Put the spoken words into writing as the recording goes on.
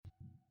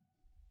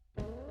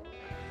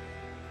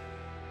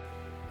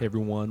Hey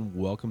everyone,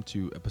 welcome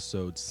to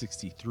episode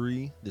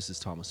 63. This is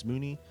Thomas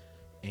Mooney,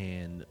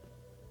 and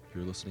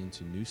you're listening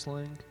to New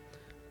Slang.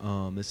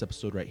 This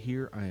episode right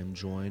here, I am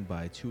joined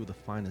by two of the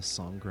finest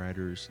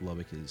songwriters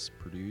Lubbock has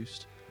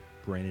produced,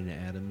 Brandon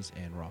Adams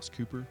and Ross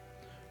Cooper.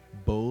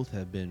 Both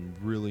have been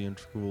really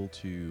integral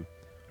to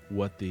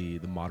what the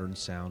modern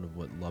sound of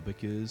what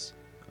Lubbock is.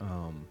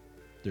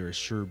 They're as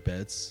sure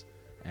bets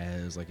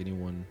as like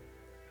anyone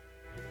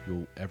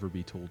you'll ever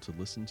be told to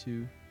listen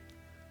to.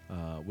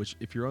 Which,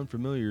 if you're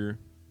unfamiliar,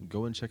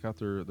 go and check out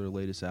their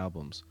latest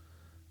albums.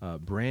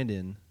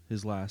 Brandon,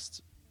 his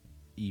last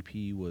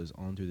EP was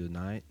On Through the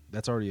Night.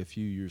 That's already a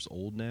few years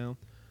old now,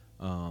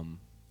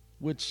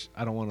 which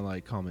I don't want to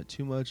like comment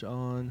too much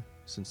on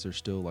since there's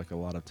still like a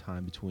lot of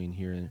time between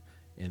here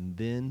and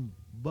then.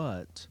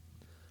 But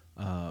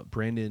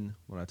Brandon,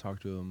 when I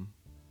talked to him,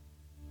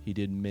 he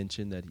did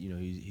mention that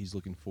he's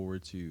looking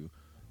forward to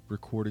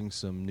recording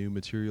some new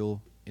material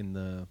in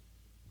the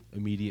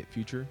immediate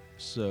future,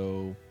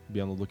 so be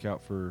on the lookout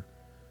for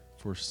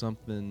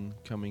something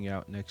coming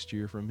out next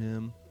year from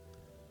him.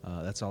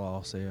 That's all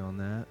I'll say on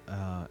that.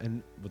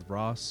 And with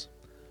Ross,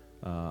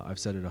 I've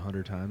said it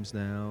 100 times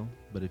now,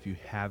 but if you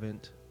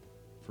haven't,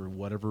 for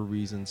whatever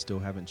reason, still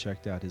haven't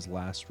checked out his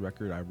last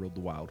record, I Rode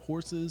the Wild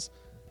Horses,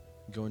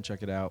 go and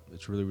check it out.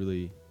 It's really,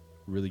 really,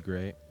 really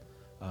great.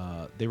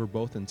 They were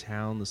both in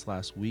town this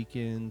last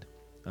weekend.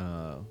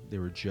 They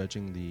were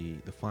judging the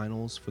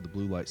finals for the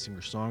Blue Light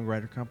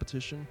Singer-Songwriter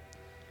competition.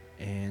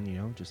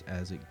 And, just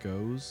as it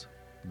goes,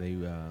 they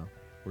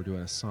were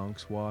doing a song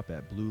swap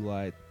at Blue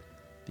Light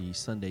the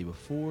Sunday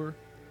before.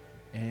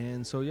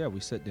 And so, we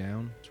sat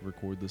down to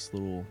record this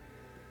little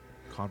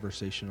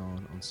conversation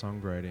on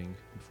songwriting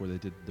before they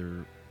did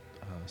their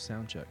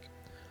sound check.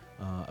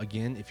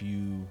 Again, if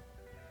you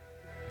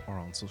are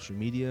on social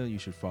media, you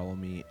should follow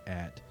me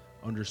at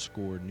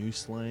 _New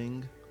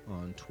Slang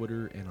on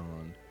Twitter and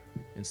on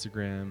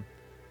Instagram.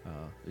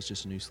 It's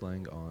just New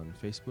Slang on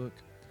Facebook.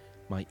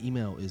 My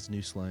email is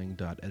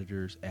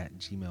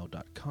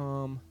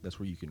newslang.editors@gmail.com. That's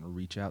where you can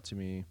reach out to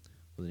me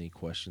with any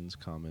questions,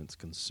 comments,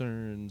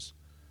 concerns,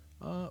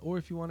 or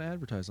if you want to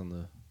advertise on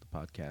the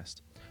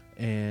podcast.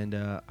 And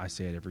I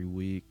say it every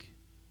week.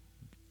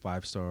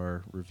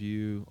 5-star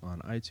review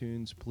on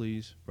iTunes,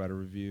 please. Write a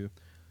review.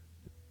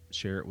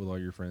 Share it with all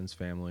your friends,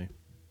 family,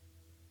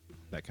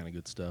 that kind of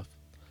good stuff.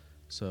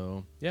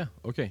 So,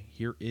 okay.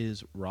 Here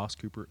is Ross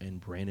Cooper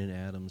and Brandon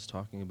Adams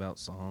talking about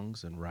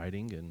songs and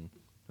writing and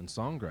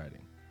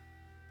songwriting.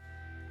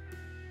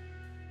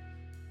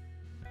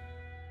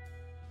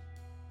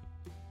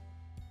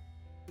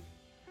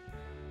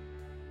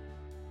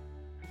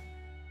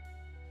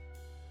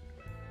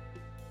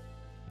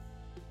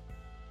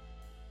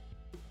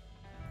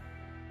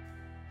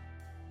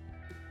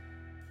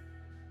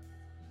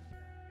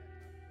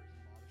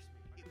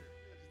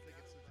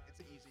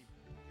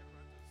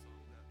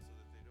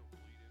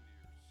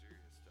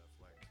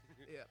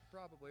 Yeah,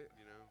 probably.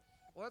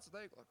 Well, that's the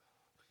thing. Look,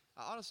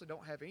 I honestly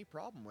don't have any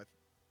problem with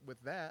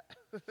that,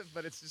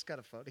 but it's just kind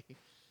of funny.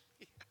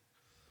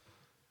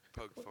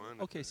 Poke fun.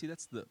 Okay, see,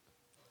 that's the...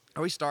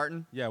 Are we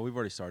starting? Yeah, we've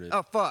already started.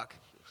 Oh, fuck.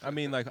 I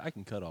mean, like, I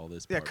can cut all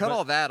this Yeah, part, cut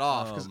all that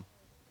off.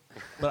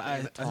 But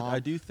I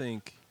do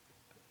think,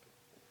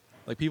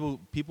 like,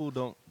 people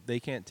don't... They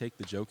can't take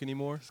the joke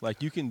anymore.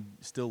 Like, you can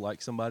still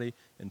like somebody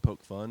and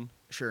poke fun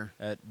Sure.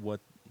 at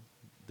what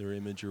their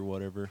image or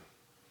whatever.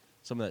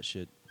 Some of that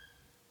shit,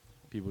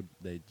 people,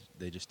 they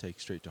just take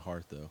straight to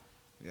heart, though.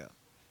 Yeah.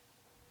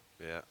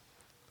 Yeah.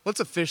 Let's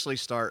officially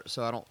start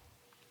so I don't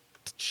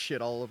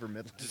shit all over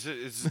Midland.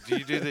 Do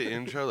you do the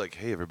intro like,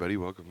 "Hey everybody,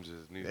 welcome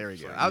to New"? There we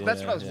go. Slang"? That's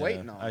what I was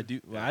waiting on. I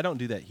do. Well, I don't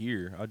do that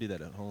here. I'll do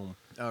that at home.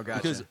 Oh,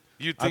 gotcha. Because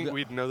You'd I've think got-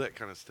 we'd know that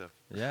kind of stuff.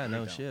 Yeah,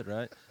 no don't. shit,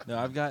 right? No,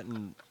 I've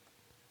gotten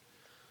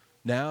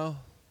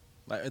now.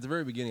 Like at the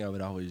very beginning, I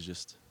would always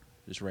just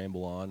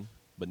ramble on,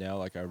 but now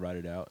like I write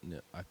it out, and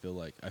I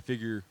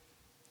figure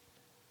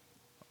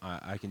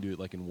I can do it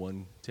like in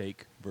one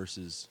take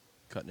versus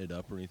cutting it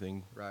up or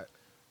anything. Right.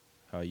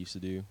 How I used to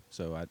do.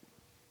 So I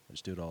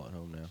just do it all at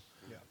home now.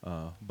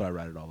 Yeah. But I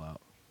write it all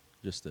out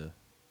just to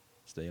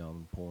stay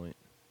on point.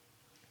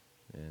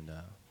 And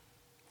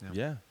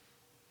Yeah.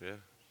 Yeah.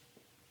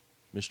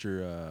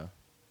 Mr.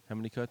 How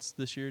many cuts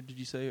this year did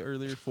you say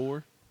earlier?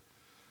 4?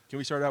 Can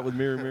we start out with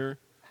Mirror Mirror?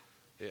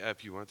 Yeah,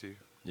 if you want to.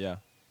 Yeah.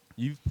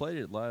 You've played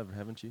it live,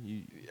 haven't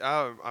you?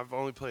 I've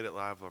only played it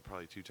live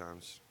probably 2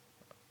 times.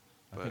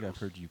 I think I've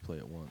heard you play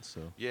it once.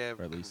 So Yeah,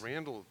 or at least.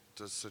 Randall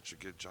does such a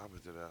good job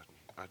with it.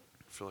 I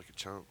feel like a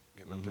chump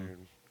getting up Mhm. there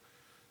and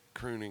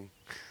crooning.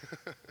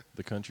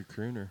 The country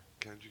crooner.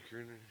 Country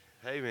crooner.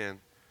 Hey man,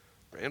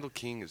 Randall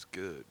King is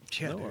good.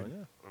 Yeah, No, dude.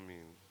 yeah. I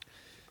mean,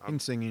 You can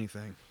sing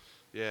anything.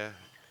 yeah.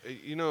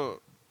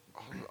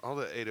 All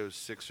the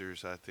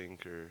 806ers, I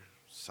think, are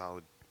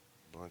solid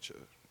bunch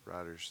of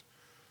riders.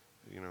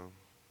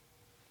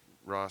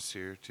 Ross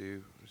here,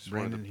 too. He's one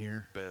Brandon of the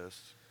here.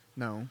 best.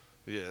 No.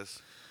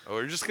 Yes. Oh,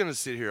 we're just going to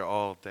sit here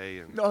all day.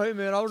 And No, hey,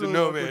 man. I was So,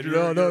 no, man, you're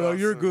you're awesome. good. No,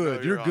 you're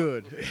you're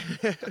good.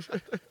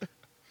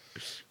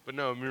 But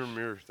no, Mirror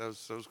Mirror, that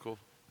was cool.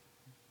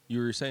 You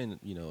were saying,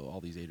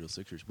 all these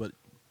 806ers, but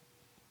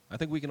I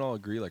think we can all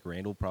agree, like,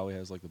 Randall probably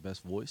has, like, the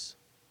best voice.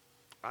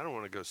 I don't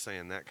want to go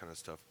saying that kind of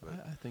stuff, but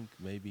I think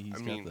maybe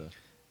he's mean, got the...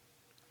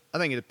 I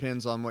think it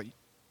depends on what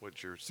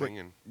you're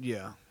singing.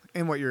 yeah,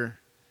 and what your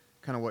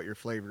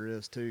flavor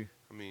is too.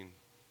 I mean,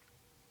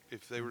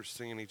 if they were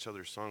singing each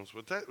other's songs,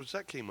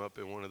 that came up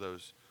in one of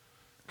those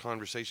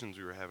conversations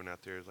we were having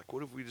out there. Like,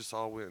 what if we just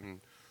all went and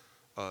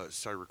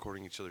started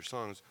recording each other's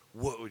songs?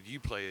 What would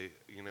you play?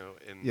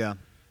 And Yeah.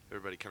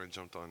 everybody kind of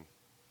jumped on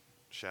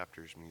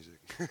Shafter's music.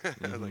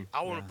 Like,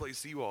 I want to play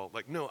Seawall.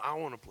 Like, no, I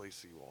want to play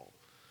Seawall.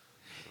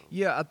 So.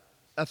 Yeah,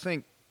 I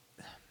think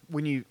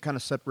when you kind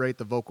of separate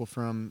the vocal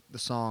from the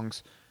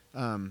songs,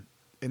 and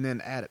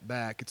then add it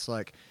back, it's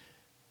like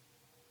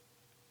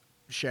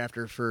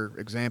Shafter, for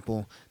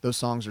example. Those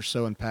songs are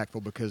so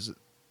impactful because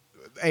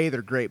A,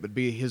 they're great, but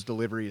B, his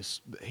delivery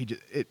is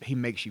he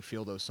makes you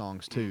feel those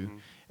songs too. Mm-hmm.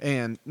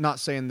 And not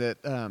saying that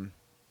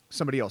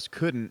somebody else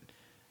couldn't,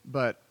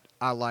 but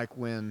I like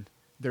when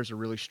there's a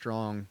really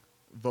strong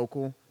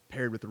vocal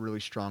paired with a really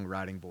strong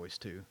writing voice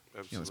too.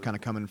 Absolutely. It's kind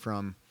of coming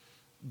from.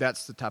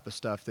 That's the type of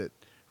stuff that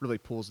really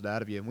pulls it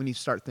out of you. When you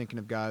start thinking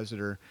of guys that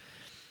are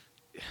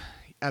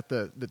at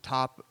the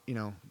top,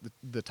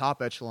 the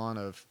top echelon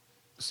of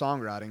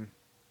songwriting,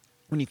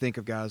 when you think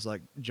of guys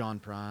like John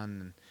Prine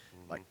and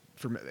like,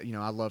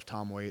 I love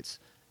Tom Waits,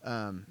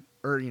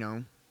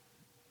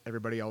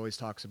 everybody always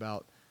talks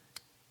about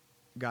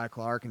Guy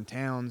Clark and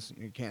Towns.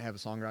 You can't have a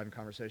songwriting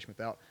conversation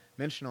without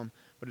mentioning them,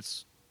 but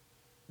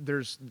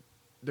there's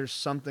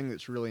something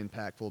that's really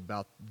impactful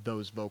about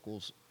those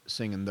vocals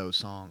singing those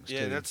songs.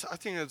 Yeah, too. I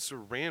think that's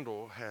where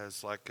Randall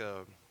has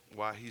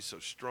why he's so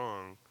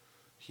strong.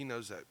 He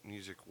knows that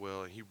music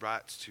well, and he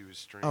writes to his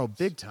strengths. Oh,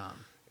 big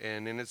time.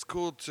 And it's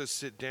cool to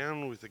sit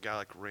down with a guy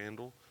like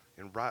Randall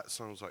and write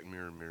songs like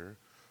Mirror Mirror,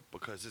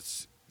 because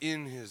it's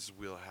in his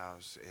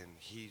wheelhouse, and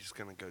he's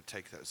gonna go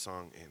take that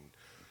song and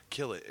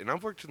kill it. And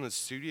I've worked in the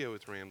studio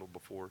with Randall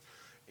before,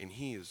 and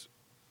he is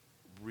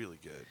really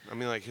good. I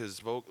mean, like his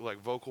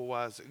vocal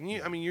wise, and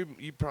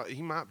you probably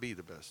he might be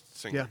the best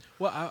singer. Yeah.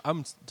 Well,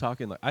 I'm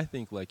talking, like, I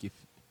think, like, if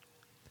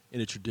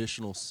in a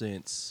traditional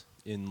sense,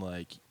 in,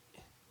 like,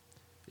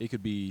 it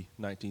could be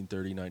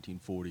 1930,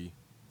 1940,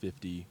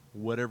 50,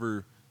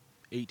 whatever,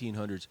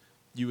 1800s,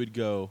 you would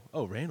go,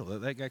 oh, Randall,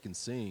 that guy can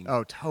sing.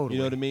 Oh, totally. You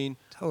know what I mean?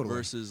 Totally.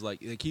 Versus,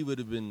 like he would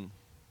have been,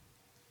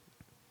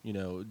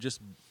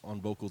 just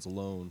on vocals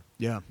alone,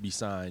 Yeah. be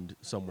signed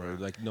somewhere, Right.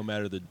 like, no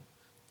matter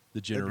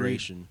the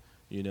generation,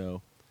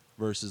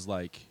 versus,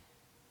 like,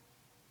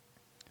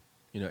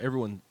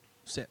 everyone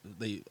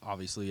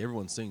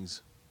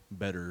sings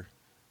better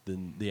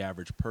than the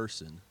average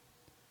person,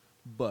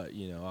 but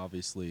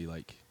obviously,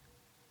 like,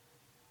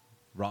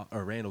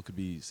 Randall could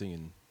be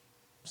singing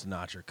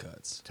Sinatra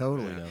cuts.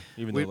 Totally.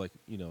 Even We- though, like,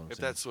 what I'm If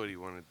saying. that's what he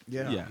wanted,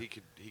 Yeah. Yeah. he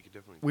could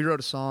definitely. We wrote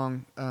a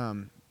song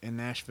in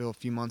Nashville a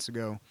few months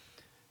ago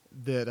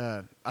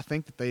that I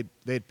think that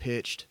they'd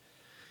pitched,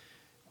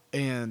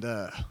 and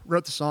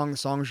wrote the song. The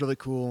song was really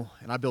cool,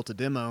 and I built a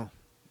demo,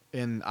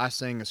 and I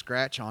sang a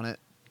scratch on it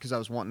because I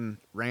was wanting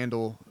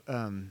Randall.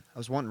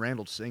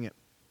 To sing it,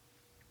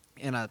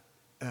 and I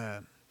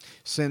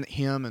sent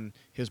him and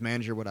his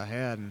manager what I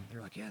had, and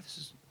they're like, "Yeah,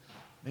 this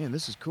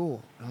is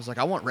cool." And I was like,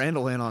 "I want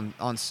Randall in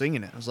on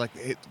singing it." I was like,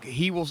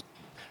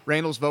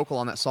 Randall's vocal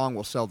on that song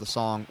will sell the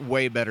song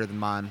way better than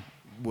mine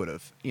would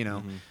have,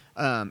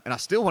 and I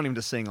still want him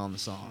to sing on the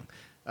song.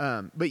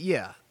 But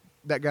yeah,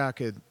 that guy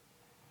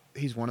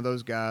he's one of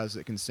those guys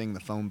that can sing the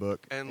phone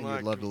book, And and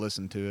like you'd love to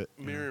listen to it.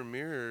 Mirror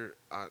Mirror,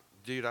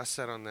 dude, I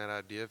sat on that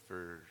idea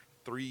for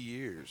 3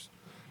 years,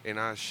 and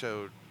I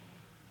showed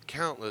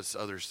countless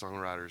other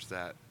songwriters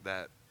that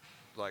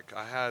like,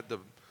 I had the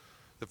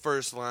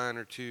first line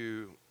or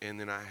two, and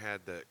then I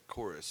had that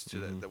chorus to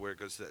that where it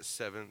goes to that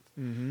seventh,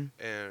 and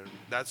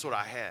that's what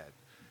I had,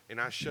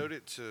 and I showed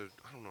it to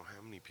I don't know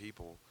how many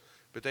people,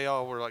 but they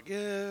all were like,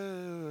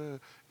 "Yeah,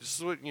 this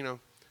is what."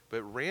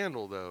 But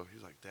Randall, though,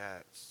 he's like,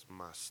 "That's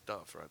my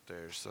stuff right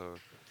there." So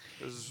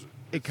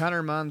It kind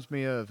of reminds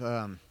me of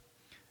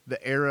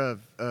the era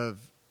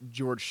of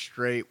George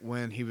Strait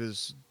when he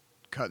was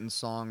cutting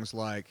songs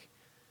like,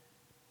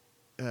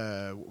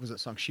 what was that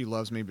song? "She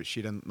Loves Me, but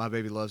she doesn't. My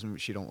baby loves me, but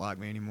she don't like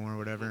me anymore," or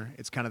whatever.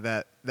 It's kind of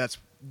that's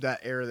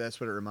that era. That's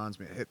what it reminds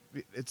me.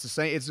 It's the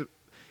same. It's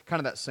kind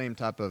of that same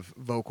type of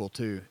vocal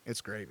too. It's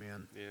great,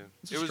 man. yeah,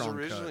 It's a it was strong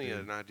cut, originally dude.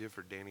 an idea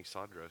for Danny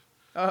Sadra.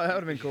 Oh, that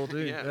would have been cool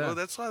too. Yeah, well,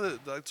 that's why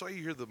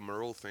you hear the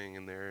Merle thing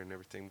in there and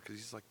everything, because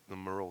he's like the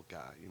Merle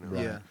guy,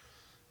 Right. Yeah.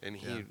 And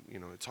he, Yeah.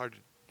 It's hard to.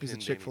 He's a pin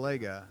Danny Chick-fil-A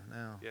guy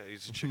now. Yeah,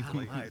 he's a I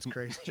Chick-fil-A. don't know, it's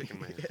crazy. Chicken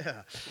man.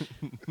 Yeah.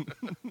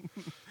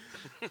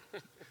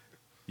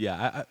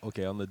 Yeah,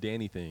 okay, on the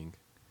Danny thing,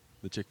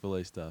 the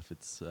Chick-fil-A stuff,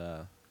 it's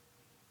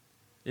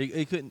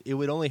it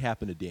would only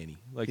happen to Danny.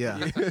 Like, Yeah.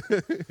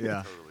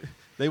 Yeah. Totally.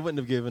 they wouldn't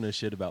have given a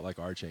shit about, like,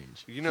 our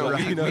change. You know,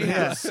 Right. we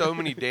Yeah. have so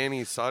many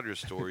Danny Sadra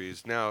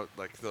stories now.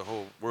 Like, the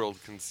whole world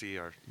can see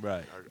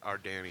Right. our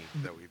Danny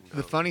that we know.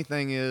 The funny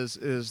thing is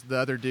the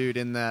other dude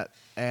in that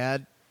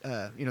ad,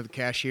 the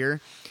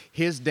cashier.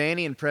 His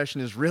Danny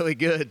impression is really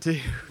good too.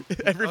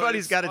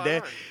 Everybody's got a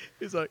Danny.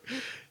 He's like,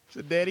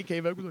 so Danny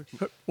came up and was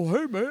like, "Well,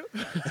 hey man."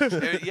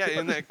 And, yeah,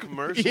 in that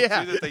commercial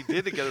Yeah. too that they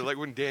did together, like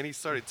when Danny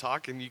started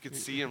talking, you could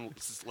see him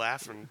just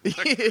laughing.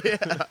 Like,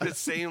 the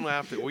same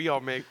laugh that we all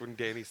make when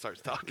Danny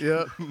starts talking.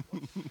 Yep.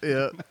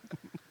 Yep.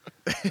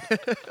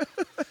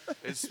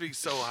 It speaks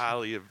so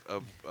highly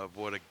of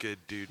what a good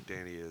dude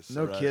Danny is.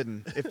 No Right.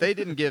 kidding. If they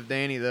didn't give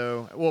Danny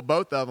though, well,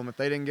 both of them, if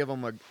they didn't give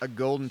him a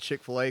golden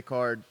Chick-fil-A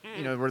card,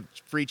 with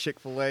free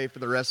Chick-fil-A for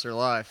the rest of their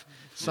life,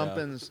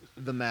 something's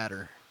the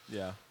matter.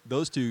 Yeah,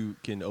 those two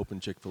can open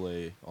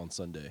Chick-fil-A on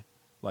Sunday.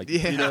 Like,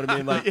 Yeah. you know what I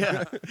mean? Like,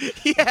 Yeah.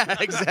 Yeah,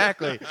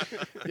 exactly.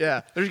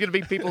 Yeah. There's going to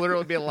be people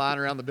literally be in line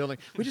around the building.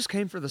 We just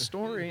came for the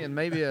story and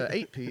maybe a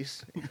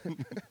 8-piece.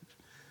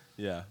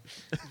 yeah,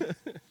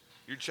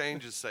 Your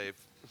change is safe.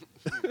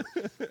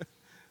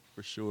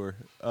 for sure.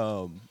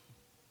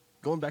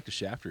 Going back to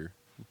Shafter.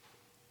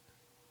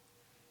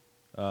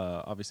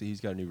 Obviously,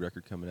 he's got a new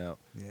record coming out.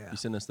 Yeah. You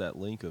sent us that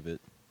link of it.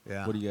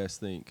 Yeah. What do you guys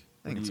think?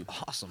 I think What it's do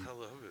you- awesome. I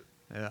love it.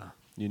 Yeah.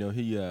 You know,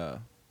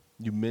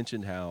 you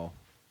mentioned how,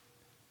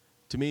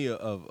 to me,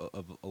 of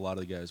a lot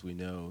of the guys we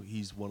know,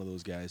 he's one of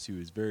those guys who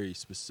is very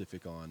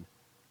specific on,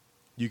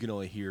 you can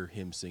only hear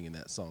him singing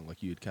that song,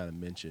 like you had kind of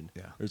mentioned.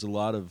 Yeah. There's a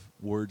lot of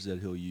words that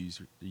he'll use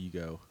that you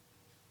go,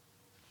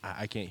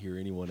 I can't hear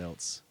anyone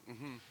else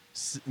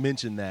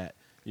mention that,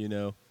 you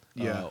know?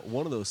 Yeah.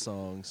 One of those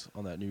songs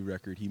on that new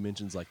record, he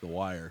mentions, like, The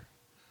Wire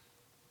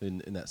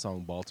in that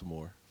song,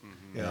 Baltimore.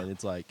 Yeah. And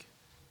it's like,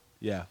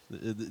 yeah,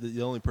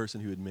 the only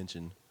person who would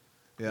mention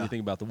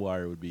anything about The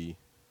Wire would be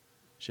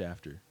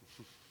Shafter.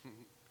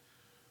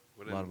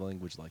 What A lot an, of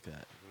language like that.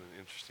 what an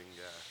interesting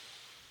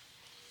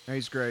guy. Yeah,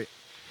 he's great.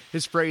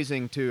 His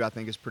phrasing, too, I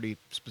think is pretty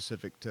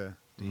specific to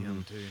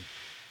him, too.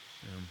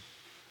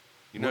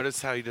 You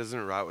notice how he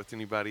doesn't write with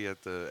anybody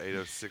at the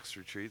 806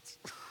 retreats?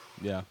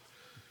 Yeah.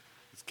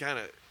 It's kind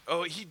of.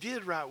 Oh, he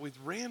did write with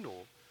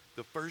Randall.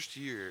 The first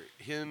year,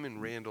 him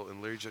and Randall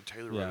and Larry Judd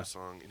Taylor wrote Yeah. a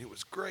song, and it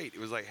was great. It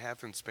was like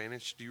half in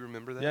Spanish. Do you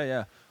remember that? Yeah,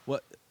 yeah.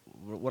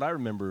 What I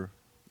remember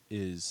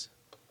is,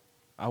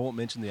 I won't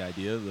mention the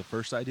idea, the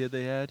first idea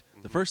they had.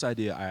 The first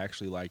idea I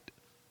actually liked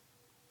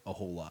a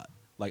whole lot.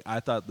 Like, I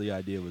thought the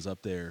idea was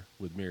up there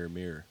with Mirror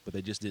Mirror, but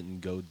they just didn't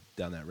go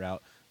down that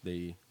route.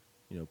 They,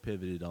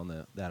 pivoted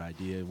on that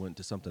idea and went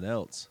to something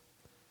else.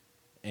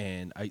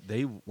 And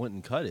they went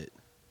and cut it.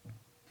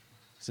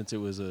 Since it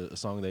was a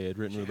song they had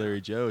written with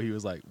Larry Joe, he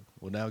was like,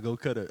 well, now go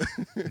cut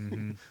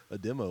a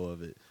demo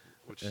of it.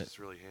 Which is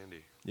really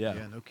handy. Yeah.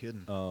 Yeah, no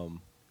kidding.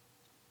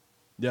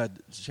 Yeah,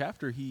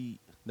 Shafter,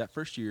 that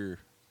first year,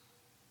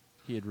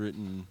 he had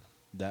written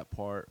that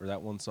part, or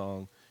that one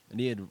song, and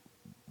he had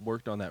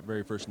worked on that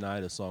very first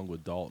night a song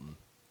with Dalton.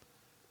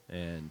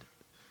 And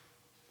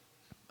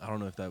I don't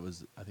know if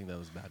I think that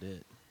was about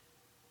it.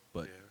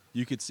 But Yeah.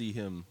 you could see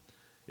him,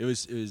 it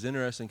was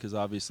interesting because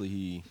obviously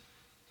he,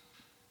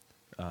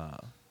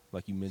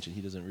 like you mentioned,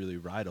 he doesn't really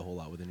ride a whole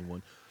lot with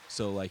anyone.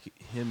 So, like,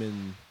 him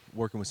and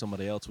working with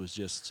somebody else was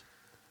just,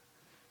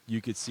 you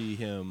could see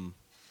him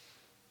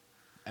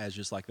as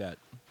just like that,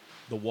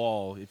 the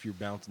wall, if you're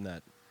bouncing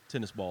that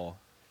tennis ball,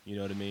 you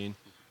know what I mean?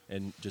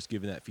 And just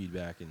giving that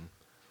feedback and,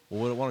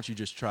 well, why don't you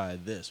just try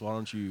this? Why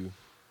don't you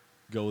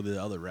go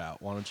the other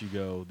route? Why don't you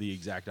go the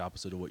exact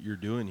opposite of what you're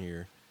doing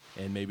here?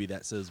 And maybe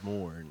that says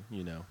more and,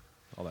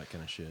 all that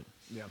kind of shit.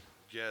 Yeah.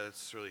 Yeah,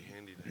 that's really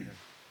handy to have.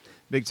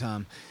 Big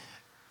time.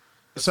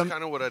 That's Some-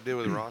 kind of what I did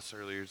with Ross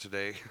earlier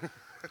today.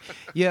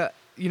 Yeah,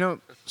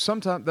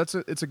 sometimes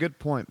it's a good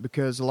point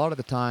because a lot of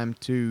the time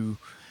too,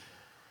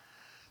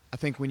 I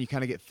think when you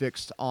kind of get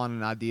fixed on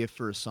an idea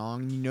for a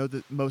song, you know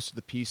that most of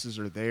the pieces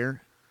are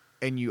there,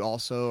 and you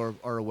also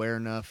are aware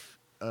enough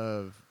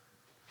of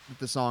that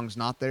the song's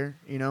not there,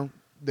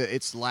 that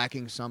it's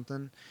lacking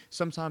something.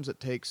 Sometimes it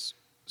takes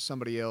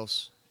somebody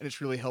else, and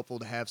it's really helpful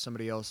to have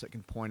somebody else that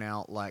can point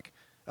out like,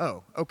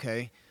 oh,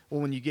 okay,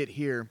 well, when you get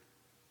here,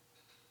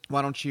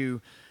 why don't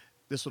you,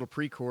 this little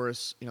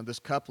pre-chorus, this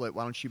couplet,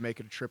 why don't you make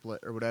it a triplet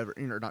or whatever,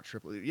 or not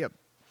triplet, yeah,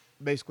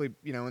 basically,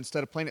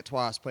 instead of playing it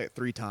twice, play it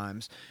 3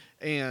 times,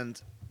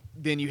 and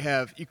then you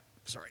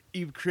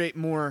create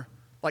more,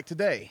 like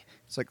today,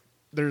 it's like,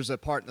 there's a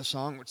part in the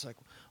song where it's like,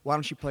 why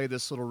don't you play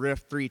this little riff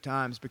 3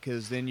 times,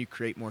 because then you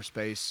create more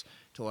space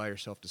to allow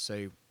yourself to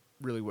say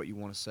really what you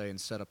want to say and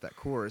set up that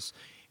chorus,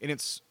 and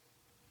it's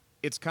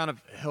kind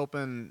of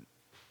helping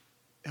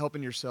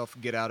yourself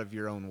get out of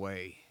your own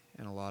way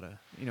in a lot of,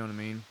 you know what I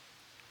mean?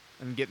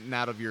 And getting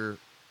out of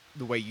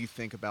the way you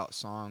think about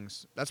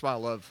songs. That's why I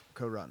love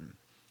co-writing.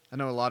 I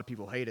know a lot of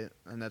people hate it,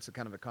 and that's a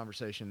kind of a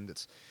conversation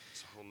that's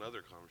It's a whole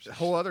nother conversation. a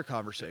whole other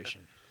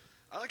conversation.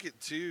 I like it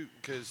too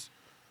because,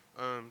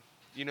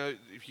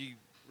 if you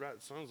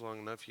write songs long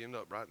enough, you end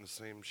up writing the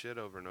same shit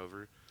over and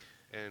over,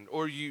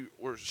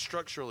 or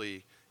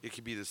structurally it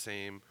could be the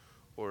same,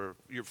 or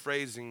your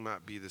phrasing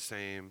might be the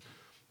same,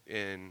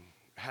 and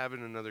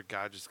having another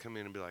guy just come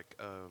in and be like,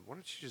 why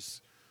don't you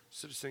just,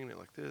 instead of singing it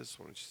like this,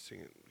 why don't you sing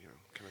it,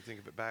 kind of think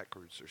of it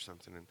backwards or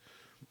something, and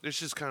it's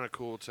just kind of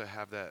cool to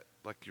have that,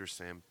 like you're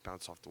saying,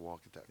 bounce off the wall,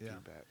 get that Yeah.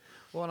 feedback.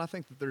 Well, and I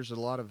think that there's a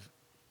lot of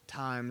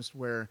times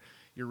where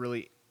you're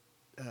really,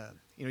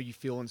 you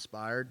feel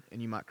inspired,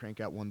 and you might crank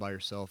out one by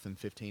yourself in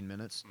 15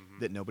 minutes Mhm.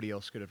 that nobody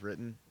else could have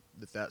written.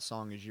 That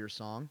song is your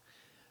song,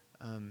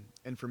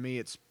 and for me,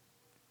 it's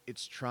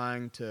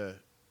trying to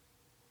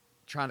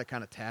kind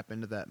of tap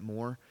into that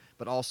more,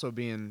 but also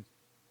being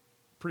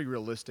pretty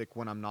realistic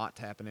when I'm not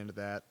tapping into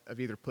that, of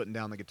either putting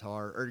down the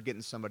guitar or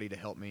getting somebody to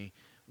help me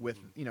with,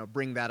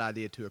 bring that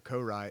idea to a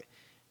co-write.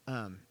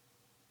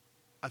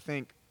 I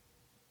think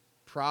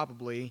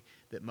probably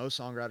that most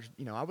songwriters,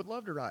 I would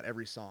love to write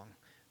every song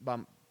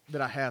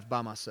that I have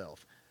by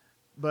myself,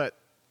 but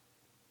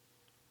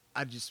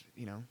I just,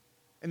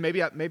 and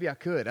maybe I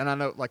could, and I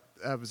know, like,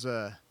 I was,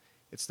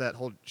 it's that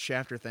whole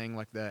Shafter thing,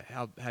 like that.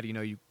 How do you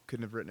know you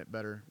couldn't have written it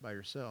better by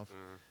yourself?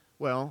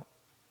 Well,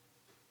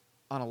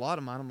 on a lot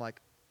of mine, I'm like,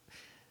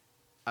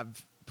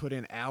 I've put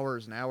in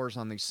hours and hours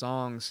on these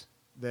songs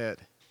that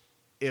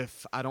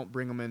if I don't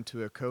bring them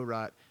into a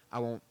co-write,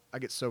 I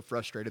get so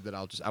frustrated that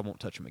I won't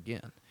touch them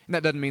again. And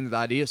that doesn't mean that the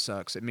idea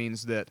sucks. It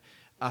means that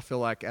I feel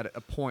like at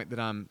a point that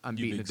I'm You've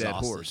beating a dead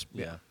exhausted. horse.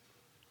 Yeah.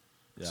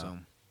 So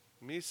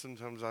Me,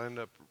 sometimes I end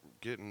up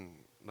getting,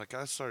 like,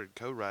 I started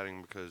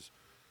co-writing because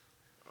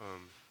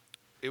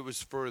it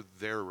was for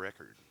their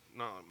record,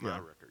 not my Yeah.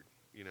 record,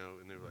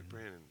 and they were like,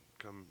 Brandon,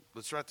 come,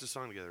 let's write this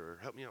song together, or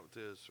help me out with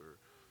this,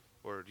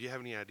 or do you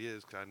have any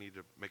ideas, because I need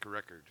to make a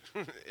record.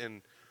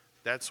 And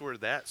that's where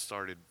that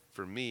started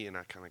for me, and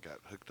I kind of got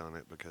hooked on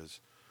it because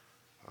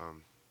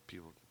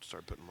people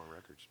started putting them on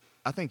records.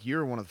 I think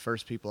you're one of the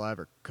first people I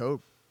ever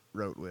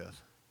co-wrote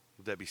with.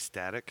 Would that be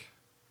Static?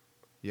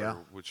 Yeah.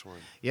 Or which one?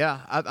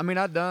 Yeah, I mean,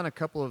 I'd done a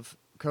couple of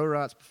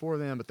co-writes before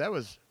then, but that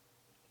was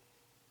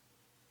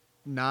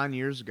 9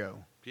 years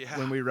ago Yeah.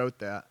 when we wrote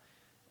that.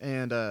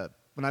 And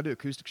when I do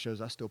acoustic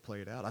shows, I still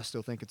play it out. I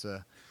still think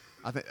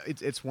I think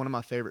it's one of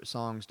my favorite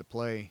songs to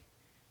play.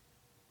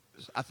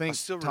 I think I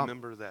still Tom-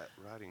 remember that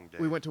writing day.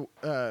 We went to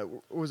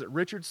was it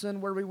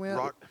Richardson where we went?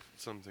 Rock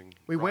something.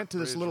 We Rock went to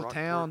this Bridge, little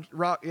Rockport? town.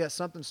 Rock, yeah,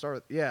 something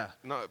started. Yeah,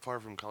 Not far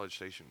from College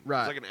Station.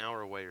 Right. It was like an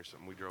hour away or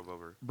something. We drove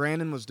over.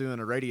 Brandon was doing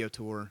a radio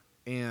tour,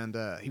 and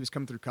he was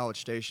coming through College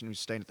Station. He was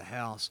staying at the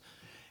house,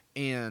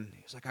 and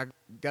he was like, "I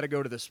got to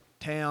go to this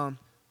town.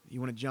 You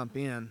want to jump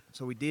in?"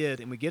 So we did,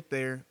 and we get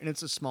there, and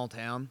it's a small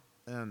town.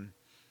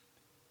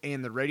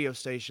 And the radio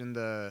station,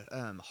 the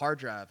hard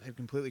drive had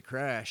completely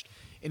crashed,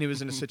 and it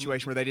was in a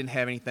situation where they didn't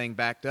have anything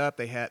backed up.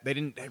 They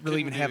didn't really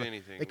even do have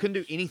anything. They couldn't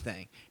do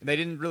anything, and they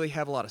didn't really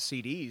have a lot of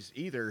CDs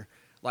either.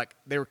 Like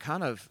they're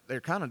kind of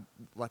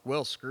like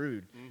well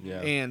screwed.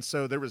 Yeah. And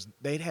so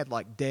they'd had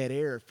like dead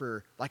air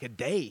for like a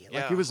day. Like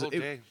Yeah, it was a whole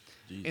day.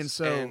 Jeez. and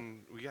so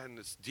And we got in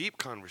this deep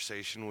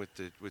conversation with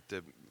the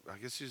I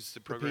guess he's the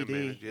program PD,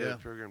 manager, yeah. the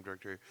program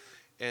director,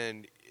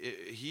 and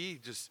he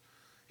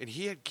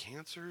had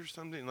cancer or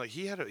something. Like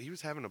he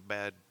was having a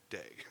bad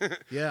day.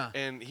 Yeah.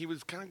 And he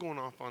was kind of going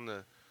off on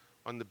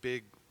the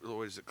big,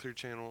 what is it, Clear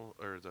Channel,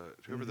 or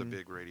whoever the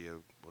big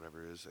radio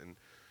whatever is, and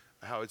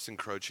how it's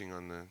encroaching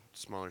on the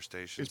smaller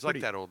stations. It's like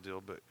pretty- that old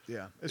deal, but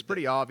yeah, it's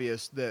pretty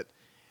obvious that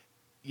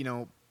he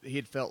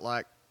had felt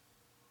like,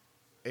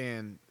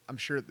 and I'm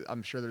sure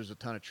there's a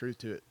ton of truth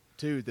to it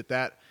too,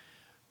 that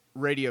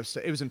radio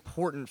it was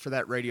important for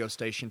that radio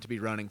station to be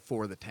running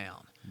for the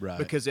town, Right.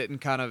 Because it can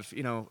kind of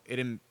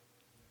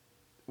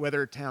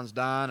whether a town's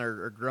dying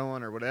or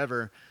growing or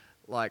whatever,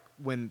 like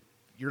when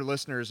your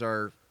listeners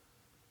are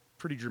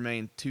pretty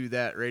germane to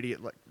that radio,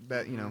 like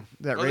that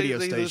that Oh, radio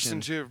they station.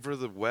 listen to it for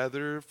the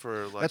weather,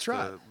 for like That's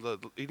right.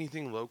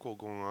 anything local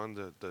going on,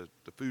 the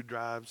food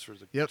drives for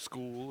the Yep.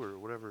 school or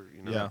whatever.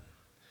 Yeah.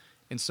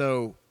 And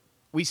so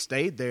we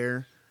stayed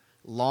there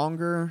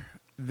longer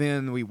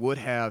than we would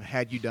have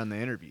had you done the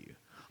interview.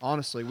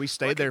 Honestly, we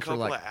stayed Like there a for couple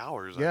like of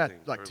hours. yeah, I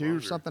think, like or 2 or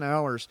longer. something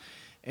hours,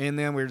 and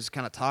then we were just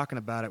kind of talking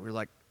about it. We were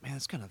like, man,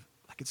 it's kind of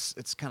like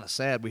it's kind of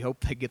sad. We hope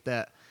they get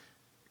that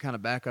kind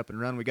of back up and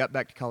running. We got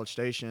back to College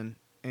Station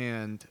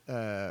and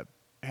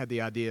had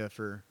the idea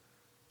for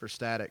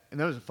Static, and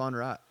that was a fun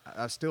ride.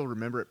 I still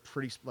remember it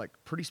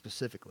pretty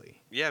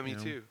specifically. Yeah, me you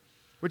know? too.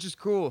 Which is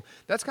cool.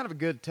 That's kind of a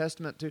good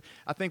testament to.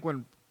 I think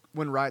when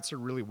writes are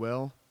really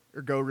well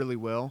or go really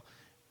well,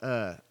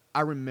 I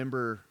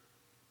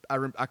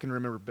can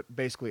remember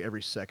basically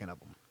every second of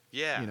them.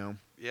 Yeah.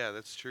 Yeah,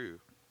 that's true.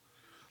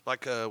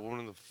 Like one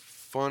of the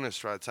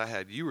funnest rides I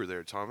had, you were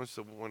there, Thomas,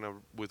 the one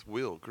with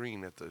Will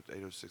Green at the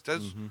 806.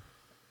 That's Mm-hmm.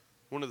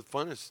 one of the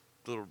funnest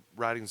little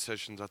riding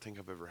sessions I think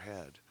I've ever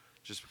had,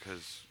 just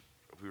because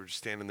we were just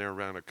standing there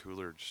around a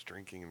cooler just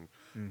drinking and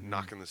Mm-hmm.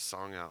 knocking this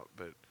song out.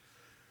 But,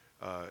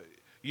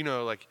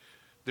 like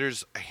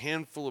there's a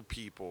handful of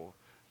people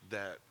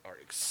that are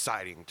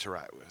exciting to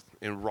ride with.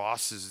 And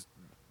Ross is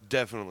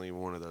definitely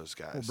one of those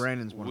guys. Well,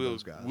 Brandon's one of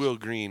those guys. Will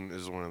Green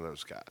is one of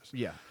those guys.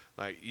 Yeah.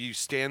 Like you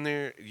stand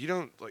there, you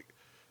don't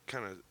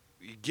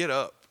you get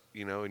up,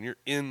 and you're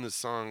in the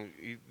song.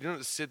 You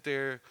don't sit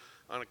there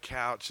on a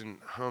couch and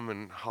hum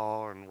and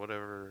haw and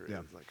whatever. Yeah.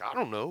 It's like, I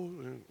don't know.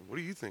 What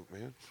do you think,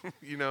 man?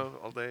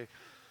 All day.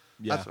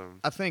 Yeah.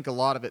 I think a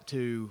lot of it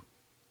too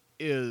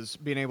is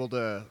being able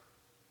to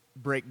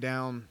break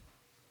down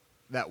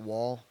that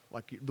wall,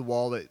 like the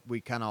wall that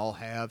we kind of all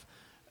have,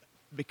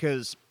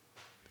 because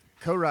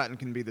co-writing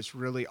can be this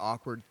really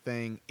awkward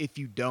thing if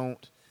you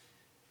don't.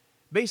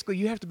 Basically,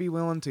 you have to be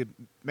willing to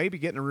maybe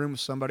get in a room with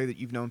somebody that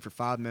you've known for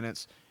 5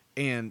 minutes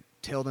and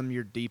tell them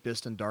your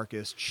deepest and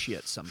darkest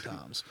shit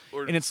sometimes.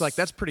 Or and it's like,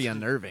 that's pretty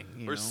unnerving.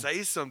 You Or know?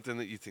 say something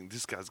that you think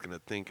this guy's gonna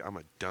think I'm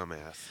a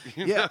dumbass.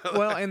 you Yeah, know?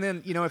 well, and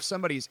then, if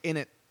somebody's in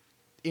it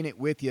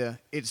with you,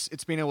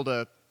 it's being able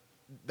to,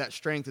 that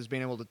strength is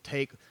being able to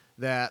take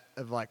that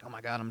of like, oh my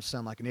God, I'm gonna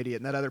sound like an idiot.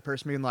 And that other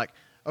person being like,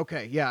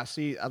 okay, yeah,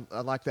 see,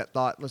 I like that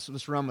thought.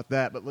 Let's run with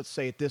that, but let's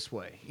say it this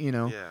way,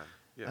 Yeah.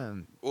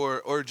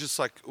 Or just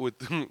like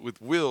with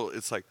with Will,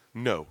 it's like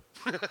no.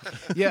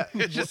 Yeah.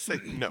 Just say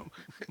no.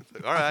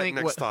 All right, I think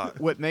next thought.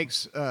 what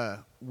makes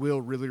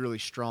Will really, really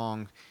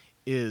strong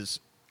is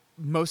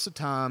most of the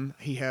time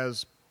he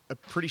has a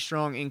pretty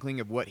strong inkling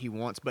of what he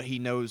wants, but he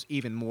knows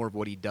even more of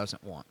what he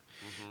doesn't want.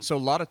 Mm-hmm. So a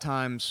lot of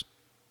times,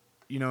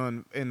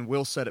 and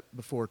Will said it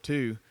before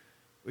too,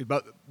 we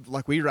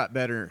write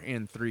better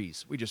in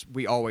threes.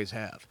 We always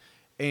have.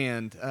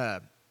 And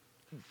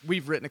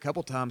we've written a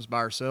couple times by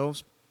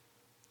ourselves,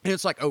 and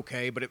it's like,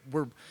 okay, but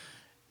we're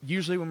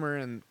usually when we're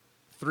in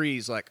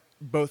threes, like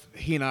both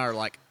he and I are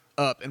like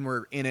up and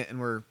we're in it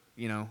and we're,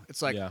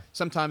 it's like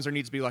sometimes there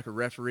needs to be like a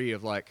referee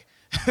of like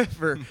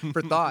for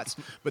thoughts,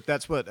 but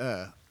that's what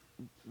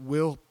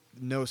Will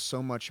knows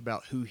so much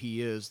about who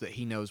he is that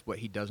he knows what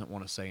he doesn't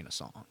want to say in a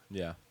song.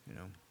 Yeah.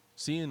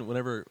 Seeing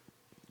whenever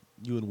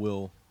you and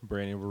Will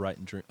Brandon were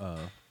writing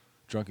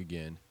Drunk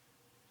Again,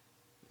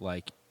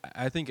 like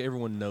I think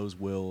everyone knows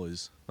Will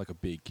is like a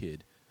big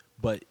kid,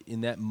 but in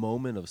that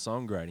moment of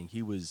songwriting,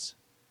 it was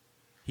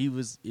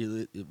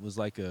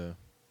like a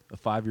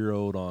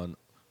 5-year-old on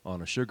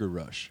a sugar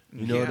rush.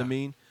 You know what I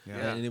mean?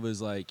 Yeah. And it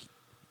was like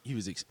he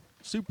was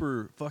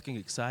super fucking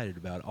excited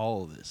about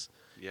all of this.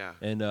 Yeah.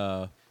 And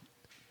I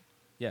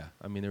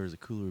mean there was a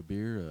cooler of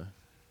beer,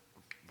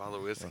 Bottle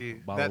of whiskey.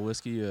 Bottle of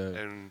whiskey,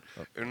 and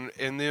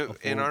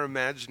in our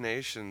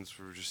imaginations,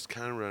 we're just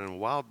kind of running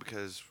wild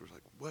because we're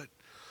like, what?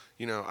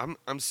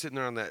 I'm sitting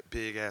there on that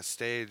big ass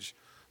stage,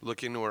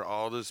 looking where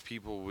all those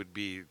people would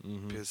be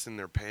pissing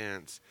their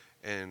pants,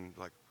 and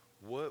like,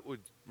 what would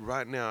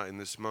right now in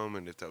this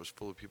moment, if that was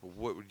full of people,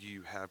 what would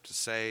you have to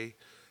say,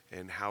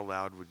 and how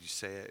loud would you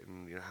say it,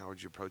 and how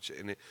would you approach it?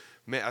 And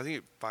I think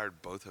it fired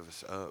both of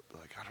us up.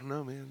 Like, I don't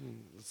know,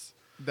 man.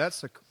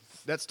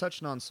 That's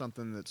touching on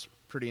something that's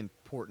pretty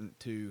important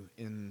too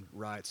in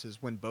rights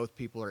is when both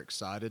people are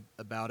excited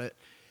about it,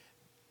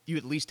 you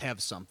at least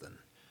have something,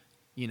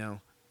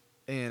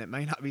 and it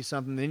may not be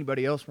something that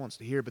anybody else wants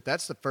to hear, but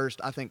that's the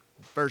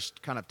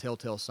first kind of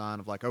telltale sign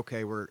of like,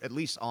 okay, we're at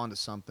least on to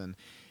something.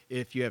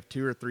 If you have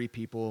 2 or 3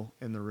 people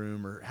in the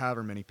room or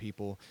however many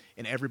people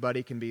and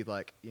everybody can be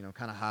like,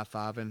 kind of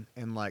high-fiving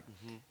and like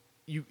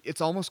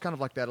it's almost kind of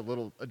like that a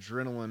little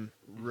adrenaline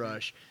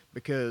rush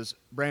because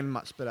Brandon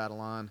might spit out a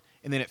line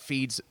and then it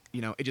feeds,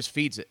 it just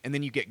feeds it. And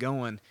then you get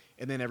going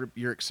and then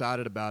you're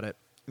excited about it.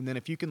 And then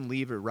if you can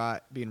leave it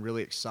right, being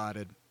really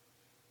excited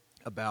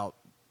about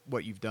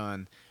what you've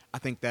done, I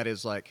think that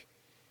is like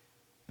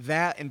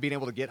that and being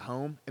able to get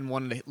home and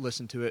wanting to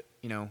listen to it,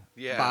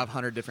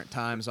 500 different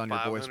times on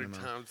your voice memo.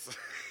 500 times.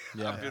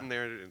 Yeah. I've been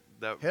there.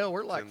 Hell,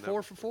 we're like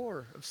 4 for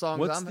 4 of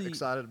songs I'm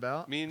excited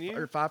about. Me and you?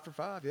 Or 5 for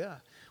 5, yeah.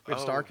 We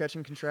have Star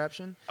Catching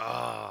Contraption.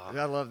 Oh.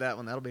 I love that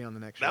one. That'll be on the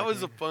next show. That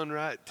was a fun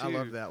ride, too. I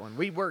love that one.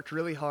 We worked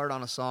really hard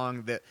on a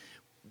song that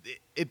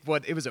it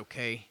was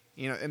okay,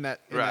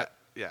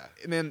 Yeah.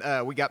 And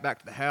then we got back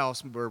to the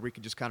house where we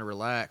could just kind of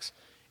relax.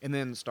 And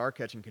then Star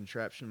Catching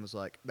Contraption was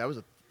like, that was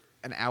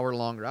an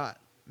hour-long ride.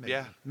 Maybe.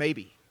 Yeah.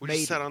 Maybe. We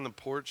just sat on the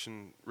porch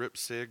and ripped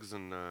cigs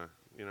and,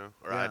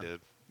 I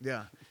did.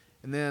 Yeah.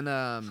 And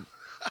then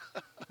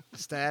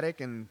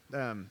Static and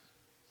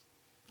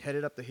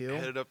Headed Up the Hill.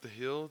 Headed Up the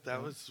Hill.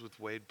 That was with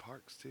Wade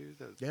Parks, too.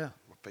 That was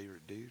my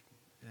favorite dude.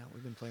 Yeah,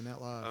 we've been playing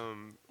that live.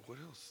 What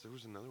else? There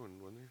was another one,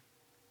 wasn't there?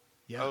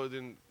 Yeah. Oh,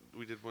 then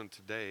we did one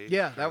today.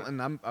 Yeah, that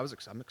one. I'm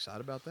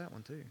excited about that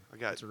one, too.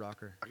 It's a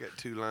rocker. I got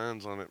 2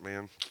 lines on it,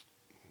 man.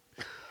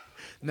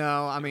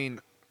 No, I mean,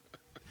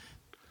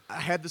 I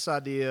had this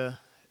idea,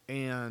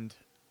 and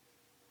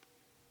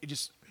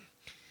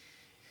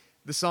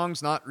the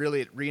song's not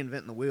really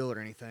reinventing the wheel or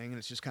anything, and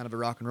it's just kind of a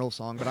rock and roll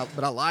song,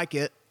 but I like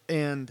it.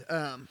 And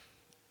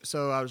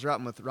so I was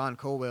writing with Ron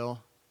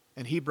Colwell,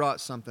 and he brought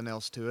something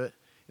else to it,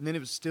 and then it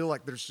was still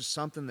like there's just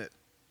something that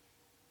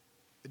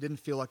it didn't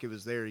feel like it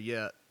was there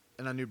yet,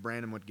 and I knew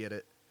Brandon would get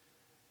it,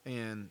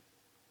 and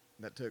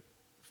that took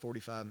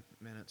 45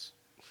 minutes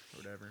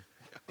or whatever.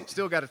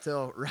 Still got to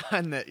tell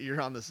Ryan that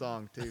you're on the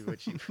song too,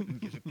 which you couldn't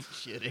give a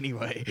shit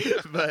anyway.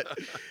 But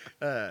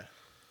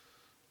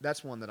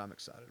that's one that I'm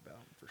excited about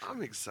for sure.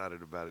 I'm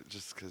excited about it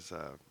just because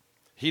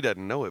he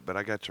doesn't know it, but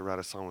I got to write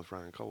a song with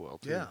Ryan Colwell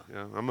too. Yeah.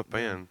 I'm a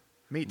fan.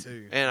 Me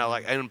too.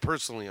 And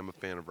personally, I'm a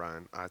fan of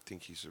Ryan. I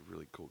think he's a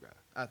really cool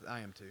guy.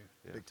 I am too.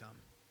 Yeah. Big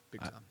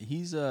time.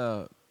 He's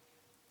when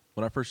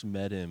I first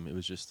met him, it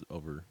was just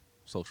over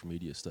social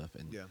media stuff,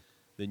 and Yeah.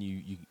 then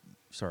you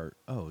start.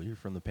 Oh, you're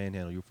from the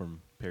Panhandle. You're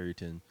from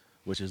Perryton,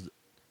 which is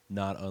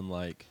not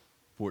unlike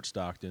Fort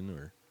Stockton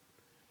or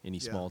any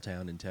Yeah. small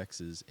town in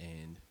Texas,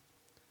 and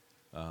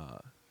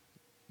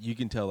you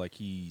can tell like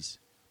he's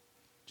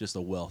just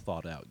a well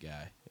thought out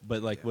guy.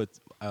 But like Yeah. what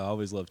I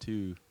always love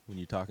too when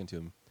you're talking to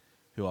him,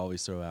 he'll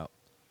always throw out.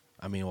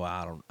 I mean, well,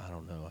 I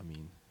don't know. I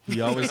mean,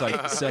 he always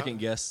like second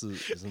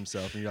guesses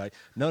himself, and you're like,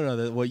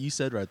 no, what you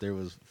said right there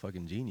was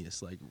fucking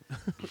genius. Like,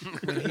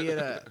 When he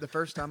had the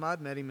first time I'd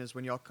met him is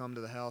when y'all come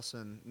to the house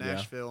in Yeah.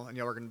 Nashville, and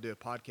y'all were going to do a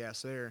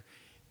podcast there.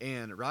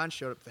 And Ryan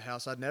showed up at the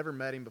house. I'd never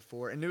met him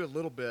before, and knew a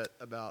little bit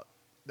about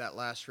that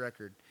last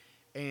record.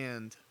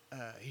 And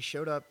he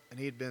showed up, and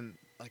he had been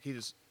like he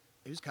was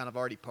kind of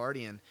already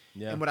partying.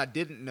 Yeah. And what I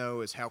didn't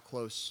know is how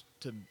close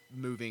to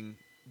moving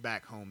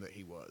back home that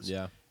he was.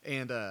 yeah,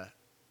 And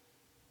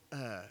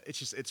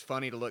it's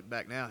funny to look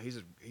back now. He's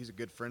a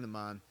good friend of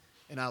mine,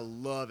 and I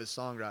love his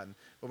songwriting.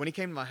 But when he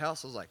came to my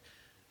house, I was like,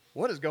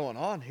 "What is going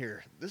on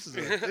here? This is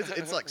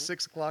it's like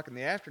 6 o'clock in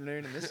the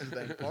afternoon, and this is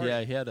the party."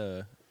 yeah. He had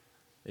a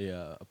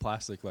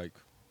plastic like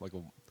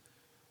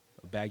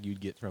a bag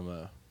you'd get from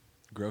a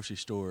grocery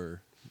store,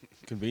 or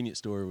convenience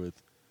store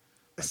with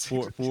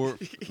like four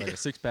like a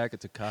 6-pack of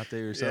Tecate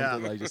or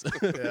something. Yeah. Like just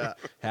Yeah.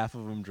 half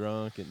of them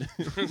drunk and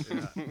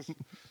Yeah.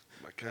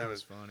 My That kind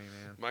was of funny,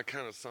 man. my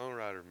kind of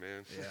songwriter,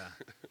 man. Yeah.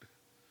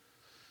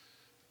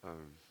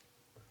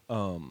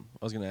 I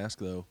was gonna ask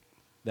though,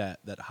 that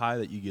high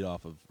that you get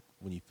off of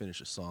when you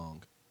finish a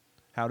song,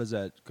 how does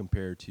that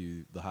compare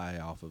to the high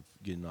off of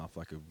getting off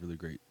like a really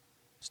great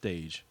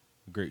stage,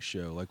 a great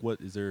show? Like,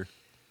 what is there?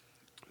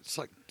 It's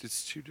like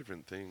it's two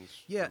different things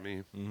Yeah. for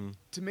me. Mm-hmm.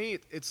 To me,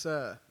 it's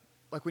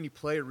like when you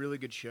play a really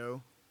good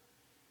show.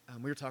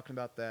 We were talking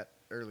about that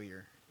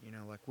earlier. You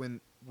know, like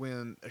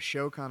when a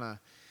show kind of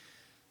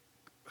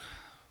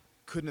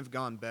couldn't have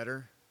gone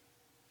better.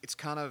 It's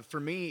kind of, for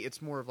me,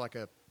 it's more of like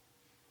a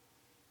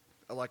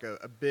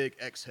big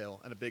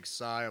exhale and a big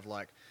sigh of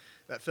like,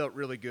 that felt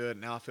really good.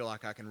 Now I feel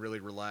like I can really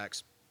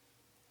relax,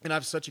 and I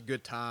have such a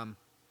good time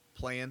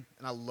playing,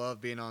 and I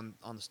love being on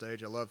the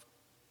stage. I love,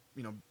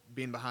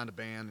 being behind a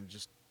band, and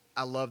just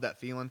I love that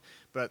feeling.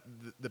 But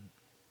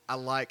I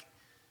like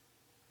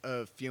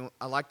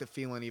the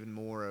feeling even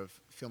more of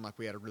feeling like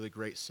we had a really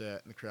great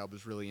set and the crowd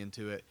was really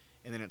into it,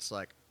 and then it's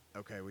like,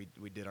 okay, we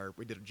did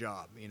a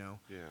job,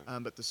 Yeah.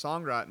 But the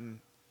songwriting,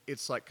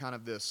 it's like kind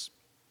of this.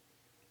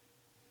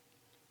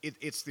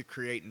 It's the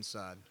creating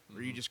side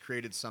where you just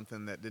created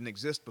something that didn't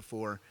exist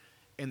before,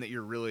 and that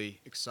you're really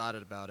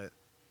excited about it.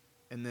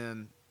 And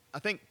then I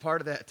think part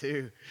of that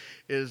too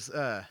is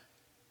the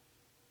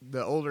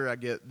older I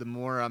get, the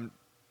more I'm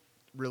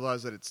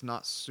realize that it's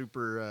not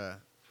super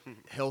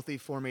healthy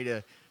for me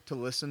to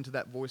listen to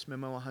that voice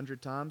memo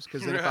 100 times,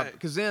 because then Right.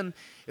 because then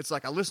it's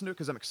like I listen to it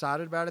because I'm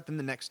excited about it. Then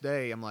the next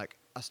day I'm like,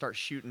 I start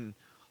shooting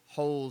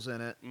holes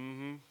in it,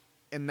 Mm-hmm.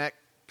 and that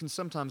can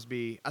sometimes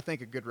be, I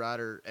think a good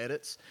writer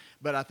edits,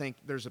 but I think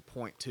there's a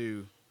point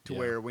to Yeah.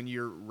 where when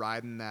you're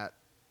riding that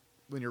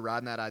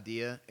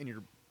idea and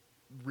you're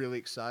really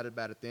excited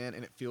about it then,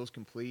 and it feels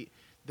complete,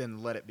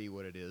 then let it be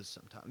what it is.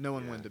 Sometimes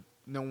knowing when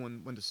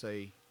to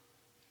say,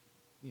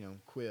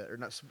 quit, or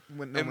not,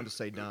 when to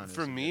say done.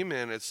 For is me, good.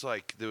 man, it's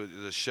like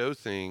the show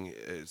thing.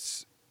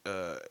 It's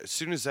as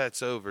soon as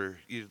that's over,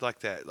 you like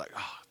that, like,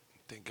 oh,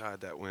 thank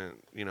God that went,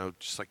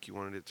 just like you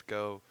wanted it to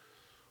go.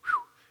 Whew.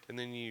 And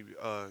then you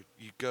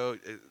go,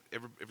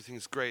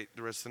 everything's great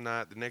the rest of the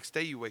night. The next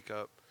day you wake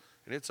up,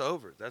 and it's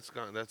over. That's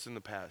gone. That's in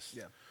the past.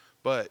 Yeah.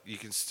 But you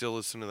can still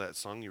listen to that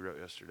song you wrote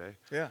yesterday.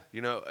 Yeah.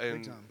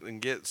 And time.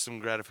 and get some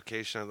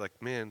gratification.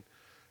 Like, man,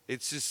 it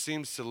just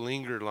seems to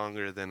linger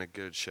longer than a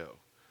good show.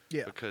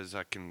 Yeah. Because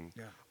I can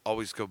Yeah.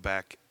 always go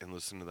back and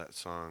listen to that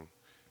song,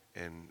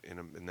 and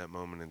in that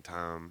moment in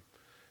time,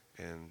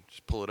 and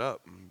just pull it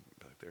up and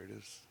be like, there it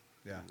is.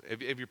 Yeah.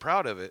 And if you're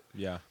proud of it,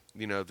 Yeah,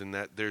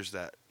 then there's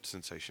that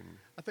sensation.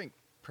 I think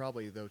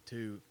probably though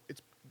too,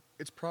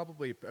 it's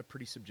probably a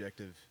pretty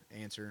subjective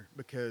answer,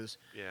 because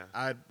Yeah.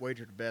 I'd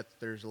wager to bet that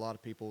there's a lot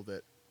of people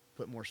that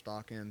put more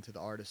stock into the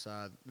artist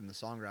side than the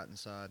songwriting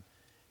side,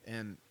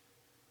 and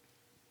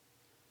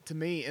to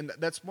me, and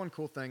that's one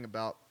cool thing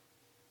about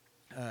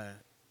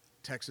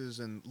Texas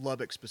and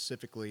Lubbock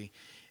specifically,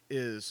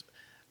 is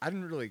I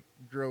didn't really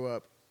grow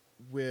up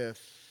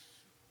with,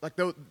 like,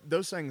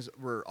 those things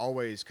were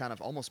always kind of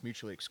almost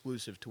mutually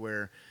exclusive, to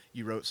where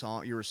you were a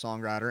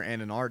songwriter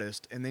and an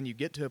artist, and then you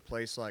get to a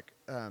place like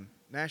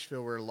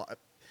Nashville, where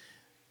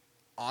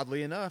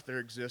oddly enough there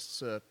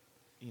exists a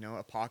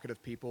pocket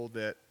of people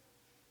that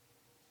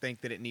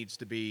think that it needs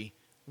to be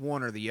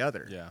one or the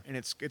other. Yeah. And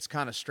it's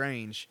kind of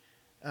strange.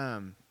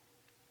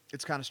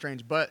 It's kind of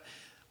strange, but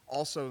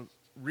also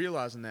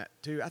realizing that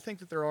too, I think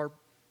that there are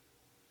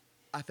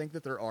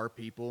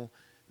people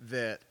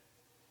that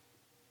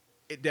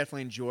it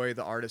definitely enjoy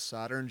the artist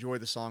side or enjoy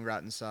the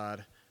songwriting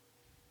side,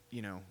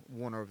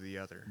 one over the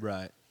other.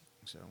 right.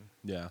 So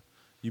Yeah,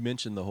 you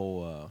mentioned the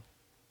whole,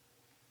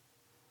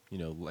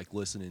 like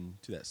listening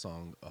to that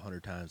song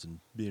 100 times and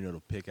being able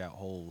to pick out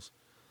holes.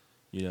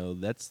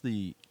 That's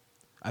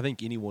I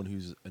think anyone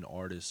who's an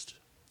artist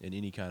in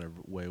any kind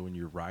of way, when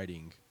you're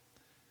writing,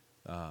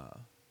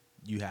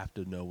 you have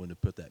to know when to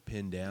put that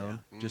pen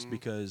down. Yeah. Just Mhm.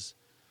 because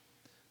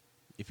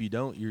if you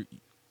don't,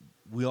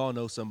 we all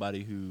know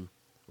somebody who,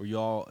 or you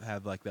all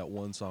have like that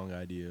one song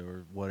idea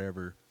or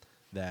whatever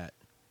that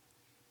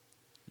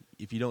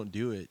if you don't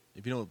do it,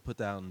 if you don't put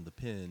down the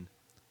pen,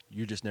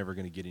 you're just never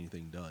going to get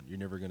anything done. You're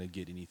never going to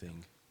get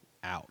anything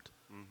out.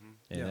 Mhm.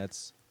 And Yeah.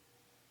 that's,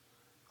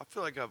 I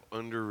feel like I've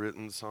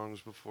underwritten songs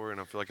before, and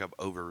I feel like I've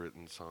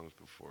overwritten songs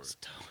before.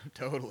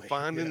 Totally.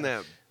 Finding Yeah.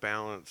 that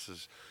balance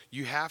is,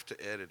 you have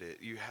to edit it,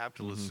 you have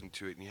to Mhm. listen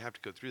to it, and you have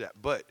to go through that.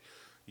 But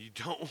you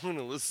don't want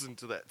to listen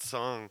to that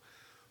song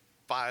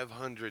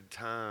 500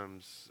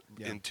 times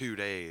Yeah. in 2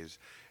 days,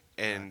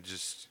 and Right.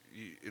 just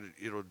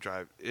it'll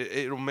drive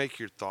it'll make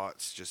your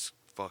thoughts just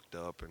fucked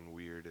up and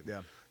weird, and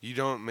Yeah. you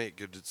don't make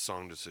good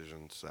song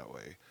decisions that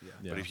way. Yeah.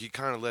 Yeah. But if you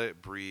kind of let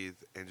it breathe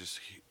and just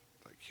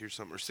hear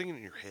something or sing it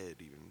in your head,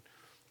 even,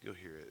 you'll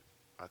hear it,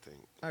 I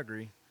think. I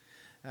agree.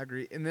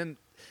 And then,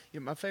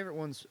 my favorite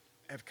ones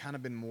have kind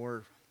of been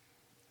more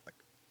like,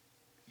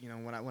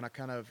 when I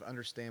kind of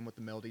understand what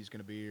the melody is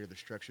going to be or the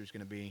structure is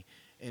going to be,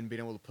 and being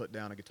able to put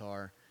down a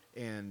guitar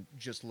and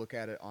just look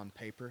at it on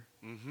paper.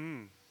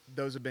 Mm-hmm.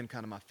 Those have been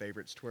kind of my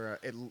favorites, to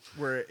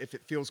where if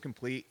it feels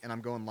complete and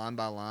I'm going line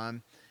by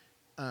line,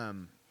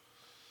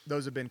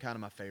 those have been kind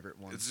of my favorite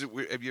ones. Is it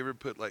weird? Have you ever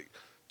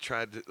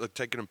tried to,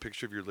 taken a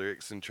picture of your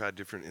lyrics and tried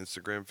different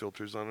Instagram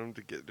filters on them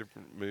to get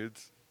different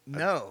moods?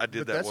 No, I did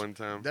but that that's- one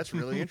time. That's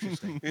really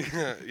interesting.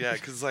 yeah,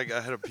 because I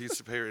had a piece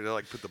of paper and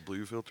I put the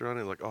blue filter on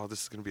it. Like, oh,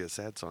 this is gonna be a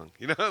sad song,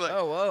 like,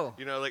 Oh,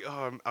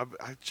 whoa.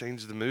 I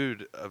changed the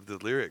mood of the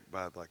lyric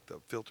by like the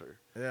filter.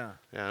 Yeah.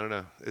 Yeah, I don't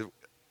know.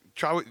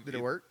 Try what. Did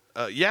it work?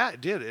 Yeah, it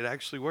did. It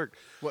actually worked.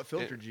 What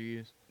filter did you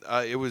use?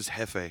 It was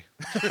Hefe.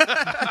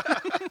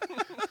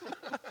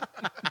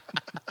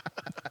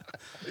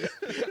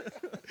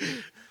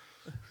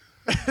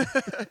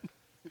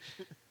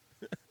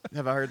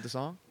 Have I heard the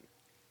song?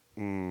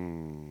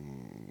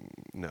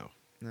 No,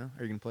 No.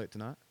 Are you gonna play it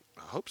tonight?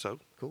 I hope so.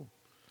 Cool.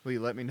 Will you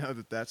let me know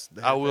that that's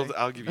the? I will. thing?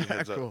 I'll give you a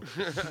heads up. Cool.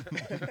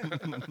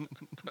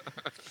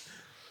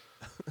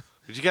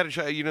 But you got to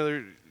try.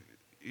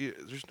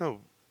 There's no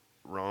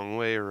wrong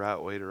way or right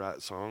way to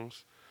write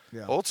songs.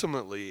 Yeah.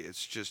 Ultimately,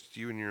 it's just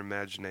you and your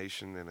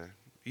imagination, and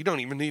you don't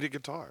even need a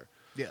guitar.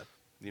 Yeah.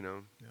 Yeah.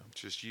 It's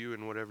just you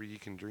and whatever you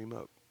can dream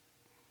up,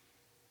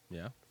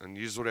 yeah. and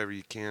use whatever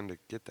you can to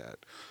get that.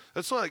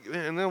 That's like, and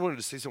then I wanted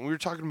to say something. We were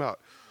talking about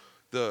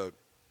the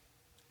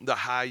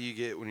high you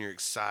get when you're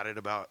excited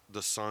about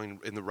the song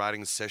in the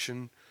writing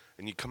session,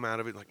 and you come out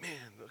of it like,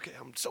 man, okay,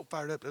 I'm so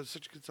fired up. That was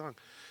such a good song,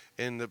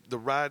 and the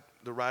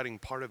writing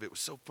part of it was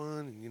so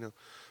fun, and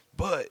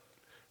but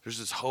there's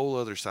this whole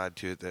other side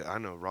to it that I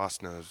know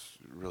Ross knows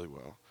really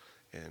well,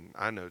 and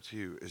I know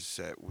too, is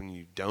that when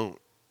you don't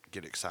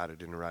get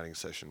excited in a writing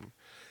session,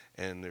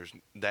 and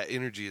that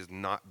energy is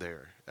not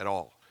there at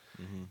all,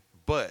 Mm-hmm.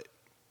 but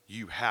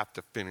you have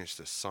to finish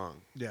this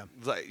song. Yeah.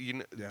 Like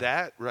Yeah.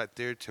 that right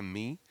there to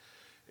me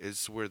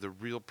is where the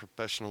real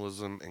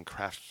professionalism and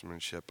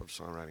craftsmanship of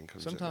songwriting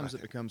comes in. Sometimes I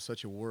it think. becomes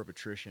such a war of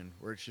attrition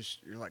where it's just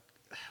you're like,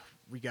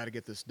 we got to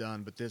get this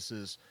done, but this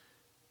is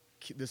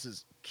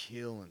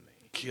killing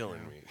me.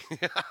 killing me.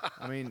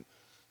 I mean,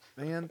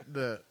 man,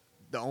 the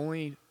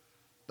only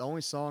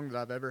song that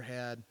I've ever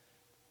had,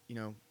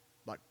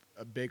 like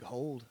a big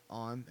hold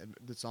on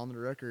that's on the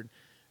record,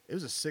 it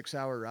was a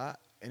 6-hour write,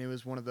 and it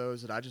was one of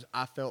those that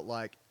I felt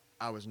like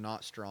I was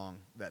not strong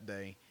that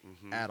day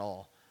Mhm. at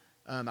all.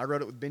 I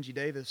wrote it with Benji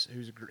Davis,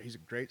 he's a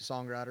great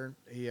songwriter.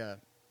 He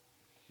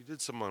He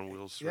did some on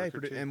Will's yeah,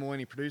 record too. and when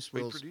he produced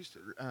Well, he Will's produced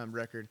it.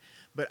 record,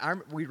 but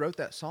we wrote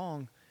that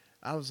song.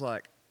 I was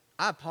like,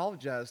 I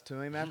apologized to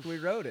him after we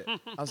wrote it.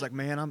 I was like,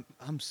 man,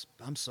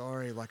 I'm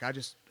sorry. Like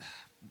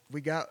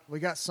we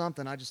got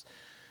something.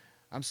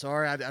 I'm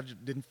sorry. I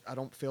just didn't. I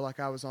don't feel like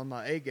I was on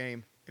my A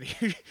game.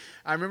 And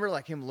I remember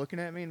like him looking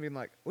at me and being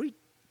like, what?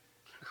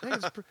 I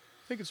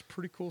think it's a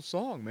pretty cool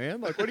song, man.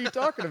 Like, what are you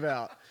talking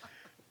about?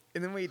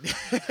 And then we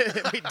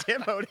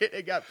demoed it.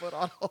 It got put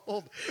on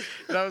hold,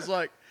 and I was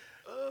like,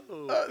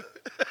 Oh.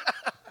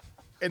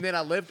 and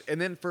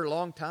then for a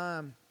long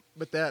time,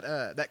 but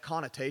that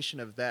connotation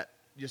of that,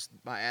 just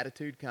my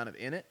attitude kind of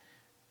in it,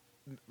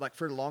 like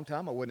for a long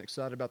time I wasn't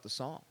excited about the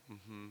song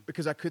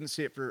because I couldn't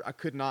see it I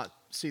could not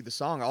see the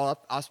song.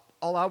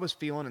 All I was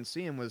feeling and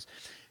seeing was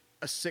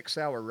a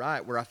 6-hour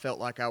write where I felt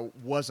like I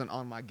wasn't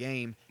on my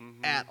game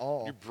at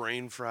all. You're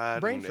brain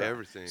fried Brain and fried.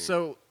 everything.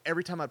 So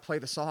every time I'd play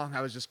the song,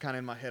 I was just kind of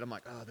in my head. I'm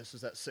like, oh, this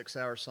is that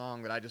 6-hour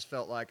song that I just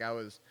felt like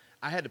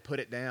I had to put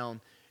it down.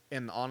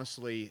 And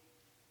honestly,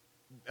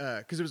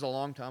 because it was a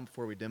long time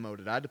before we demoed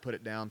it, I had to put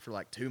it down for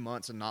like 2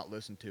 months and not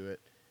listen to it,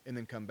 and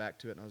then come back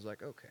to it. And I was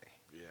like, okay,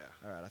 yeah,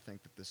 all right, I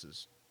think that this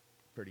is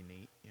pretty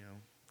neat,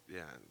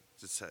 yeah.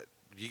 It's that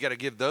you got to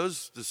give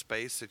those the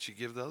space that you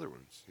give the other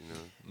ones.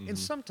 And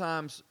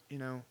sometimes,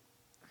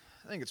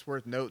 I think it's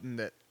worth noting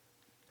that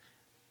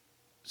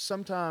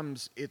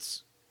sometimes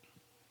it's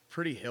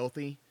pretty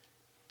healthy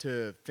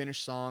to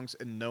finish songs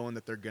and knowing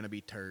that they're going to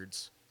be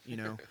turds. You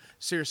know,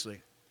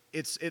 seriously,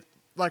 it's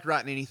like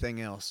writing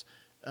anything else,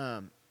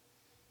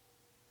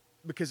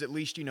 because at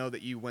least you know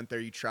that you went there,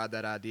 you tried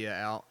that idea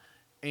out,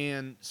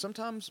 and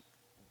sometimes,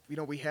 you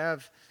know, we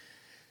have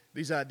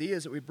these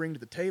ideas that we bring to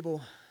the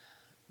table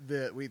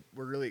that we're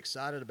really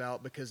excited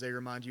about because they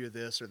remind you of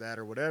this or that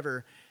or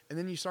whatever, and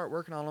then you start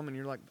working on them, and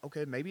you're like,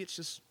 okay, maybe it's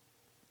just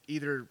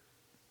either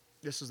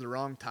this is the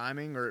wrong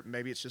timing, or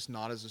maybe it's just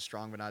not as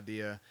strong of an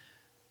idea,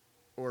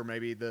 or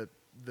maybe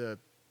the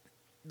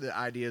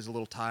idea is a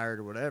little tired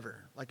or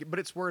whatever. Like, but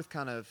it's worth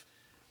kind of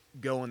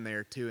going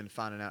there too and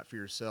finding out for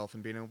yourself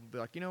and being able to be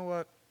like, you know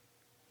what,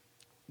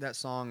 that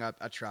song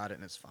I tried it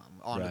and it's fine.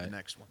 On to the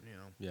next one. You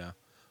know. Yeah.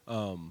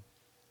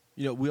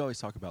 You know, we always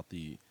talk about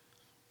you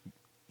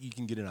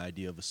can get an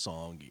idea of a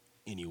song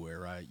anywhere,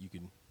 right? You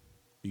can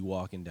be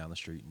walking down the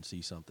street and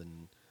see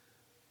something.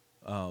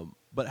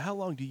 But how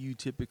long do you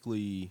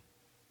typically,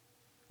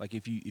 like,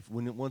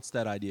 once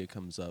that idea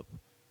comes up,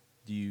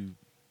 do you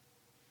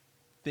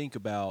think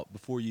about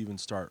before you even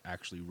start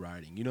actually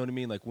writing? You know what I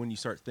mean? Like, when you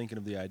start thinking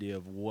of the idea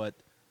of what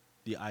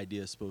the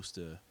idea is supposed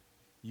to,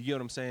 you get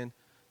what I'm saying?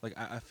 Like,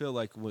 I feel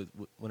like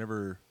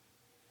whenever,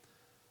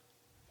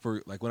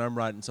 for like when I'm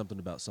writing something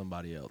about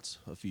somebody else,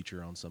 a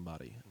feature on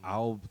somebody,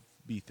 I'll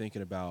be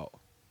thinking about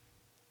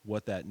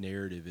what that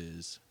narrative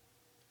is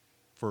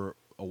for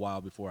a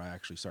while before I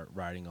actually start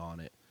writing on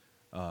it.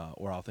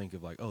 Or I'll think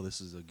of like, oh,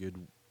 this is a good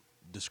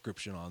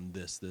description on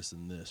this, this,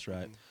 and this,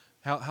 right?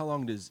 Mm-hmm. How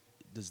long does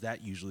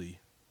that usually,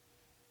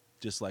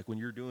 just like when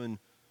you're doing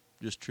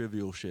just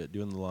trivial shit,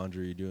 doing the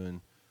laundry,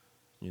 doing,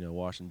 you know,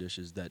 washing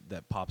dishes,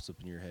 that pops up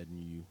in your head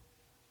and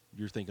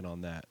you're thinking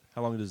on that.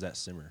 How long does that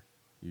simmer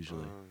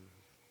usually?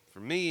 For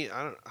me,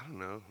 I don't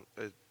know.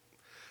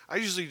 I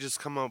usually just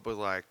come up with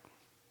like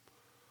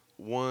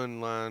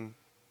one line,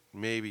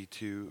 maybe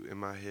two in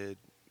my head,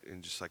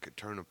 and just like a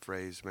turn of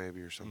phrase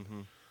maybe or something.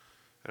 Mm-hmm.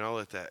 And I'll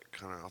let that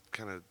I'll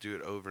kind of do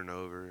it over and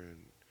over,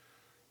 and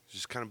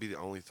just kind of be the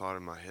only thought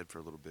in my head for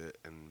a little bit,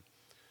 and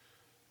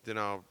then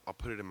I'll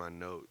put it in my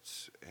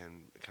notes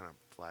and kind of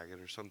flag it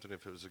or something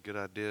if it was a good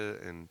idea,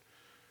 and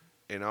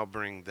I'll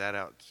bring that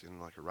out in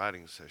like a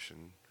writing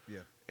session.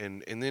 Yeah.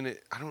 And then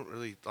I don't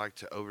really like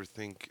to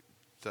overthink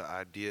the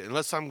idea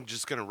unless I'm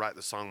just gonna write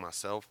the song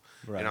myself,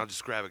 right. And I'll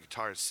just grab a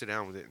guitar and sit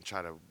down with it and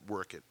try to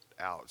work it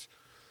out.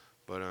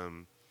 But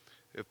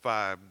if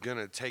I'm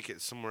gonna take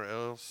it somewhere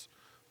else,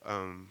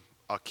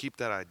 I'll keep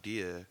that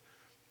idea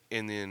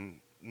and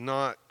then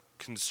not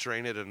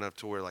constrain it enough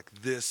to where like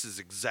this is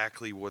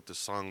exactly what the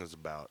song is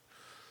about,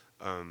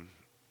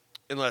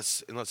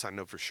 unless I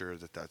know for sure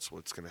that that's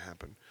what's gonna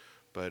happen.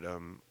 But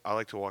I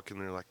like to walk in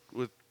there like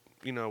with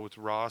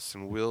Ross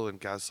and Will and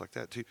guys like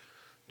that too.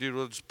 Dude,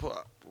 we'll just pull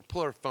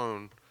our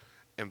phone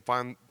and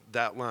find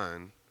that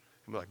line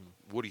and be like,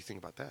 what do you think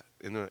about that?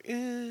 And they're like,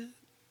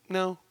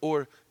 no,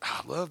 or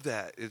I love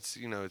that. It's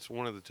it's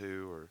one of the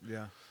two, or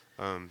yeah.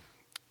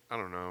 I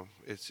don't know.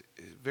 It's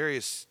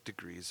various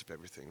degrees of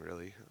everything,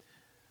 really.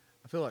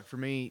 I feel like for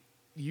me,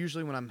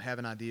 usually when I'm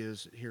having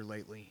ideas here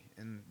lately,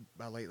 and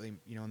by lately,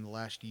 in the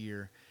last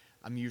year,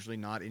 I'm usually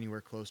not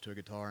anywhere close to a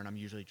guitar, and I'm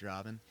usually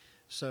driving.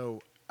 So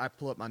I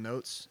pull up my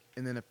notes,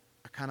 and then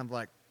I kind of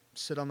like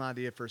sit on the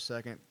idea for a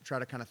second, try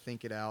to kind of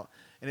think it out.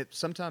 And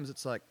sometimes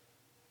it's like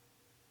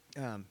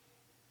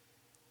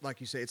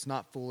you say, it's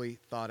not fully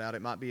thought out.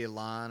 It might be a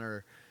line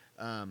or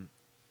a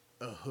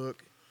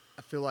hook.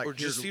 I feel like, or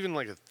just even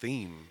like a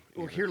theme.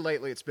 Well, here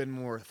lately it's been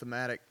more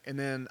thematic, and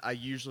then I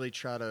usually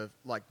try to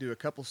like do a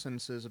couple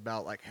sentences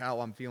about like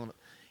how I'm feeling.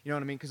 You know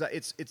what I mean? Because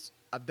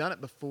I've done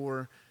it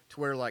before to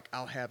where like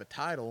I'll have a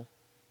title,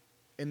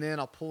 and then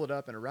I'll pull it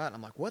up in a write, and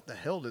I'm like, what the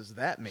hell does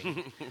that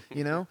mean?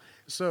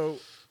 So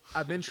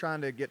I've been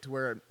trying to get to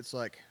where it's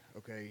like,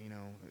 okay,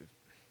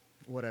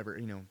 whatever,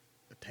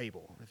 a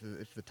table.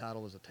 If the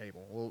title is a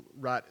table, we'll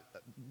write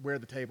where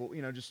the table,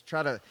 just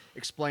try to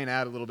explain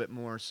out a little bit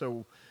more.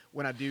 So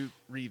when I do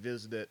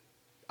revisit it,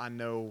 I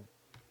know,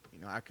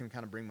 I can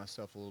kind of bring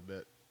myself a little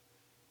bit,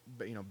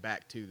 but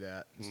back to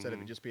that instead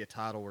of it just be a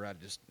title where I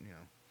just,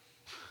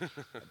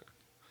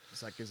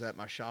 it's like, is that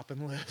my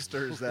shopping list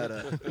or is that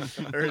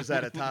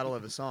a title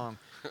of a song?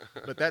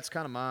 But that's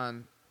kind of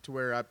mine, to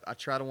where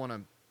I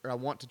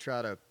want to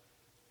try to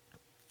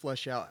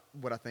flesh out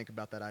what I think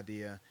about that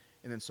idea,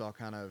 and then so I'll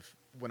kind of,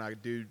 when I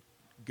do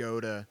go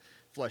to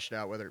flesh it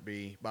out, whether it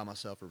be by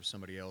myself or with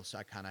somebody else,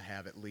 I kind of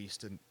have at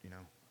least a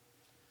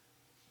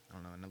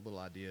little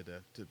idea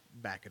to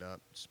back it up,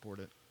 support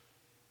it.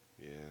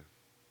 Yeah.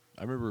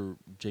 I remember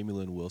Jamie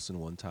Lynn Wilson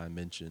one time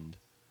mentioned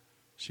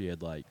she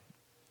had like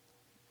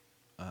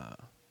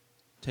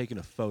taken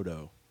a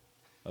photo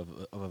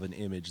of an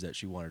image that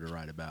she wanted to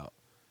write about,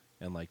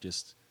 and like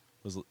it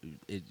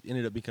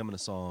ended up becoming a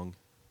song,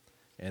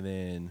 and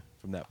then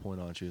from that point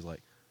on she was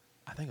like,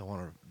 I think I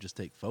want to just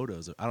take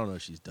photos. I don't know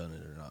if she's done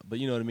it or not, but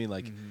you know what I mean?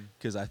 Like,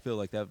 because I feel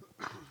like that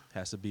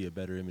has to be a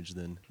better image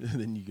than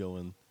you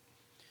going,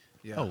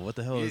 yeah. Oh, what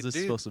the hell is this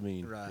supposed to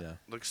mean? Right. Yeah.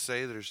 Like,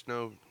 say there's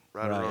no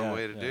right or Right, wrong yeah,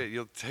 way to do yeah. it.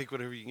 You'll take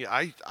whatever you can get.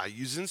 I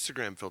use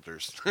Instagram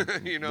filters.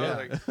 You know, Yeah.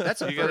 like That's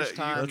the you gotta- first you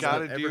time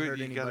gotta I've do ever what heard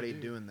you gotta anybody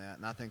do. doing that,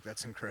 and I think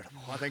that's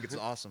incredible. I think it's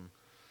awesome.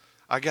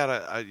 I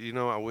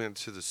went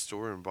to the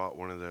store and bought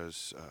one of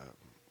those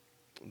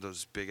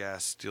big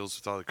ass steels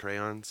with all the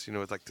crayons, you know,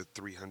 with like the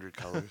 300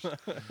 colors.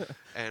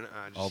 And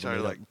I just All the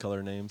started made-up like,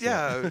 color names.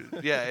 yeah,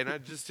 yeah. And I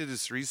just did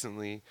this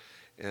recently,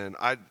 and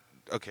I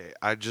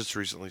just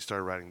recently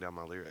started writing down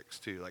my lyrics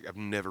too. Like I've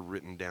never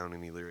written down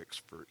any lyrics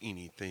for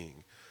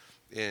anything,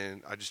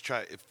 and I just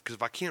try because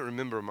if I can't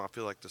remember them, I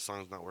feel like the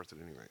song's not worth it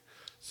anyway.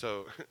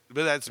 So,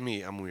 but that's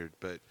me. I'm weird,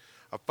 but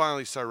I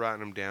finally started writing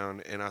them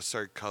down, and I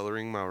started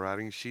coloring my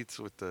writing sheets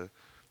with the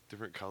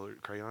different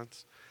colored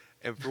crayons.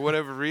 And for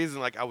whatever reason,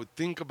 like I would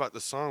think about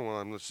the song while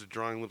I'm just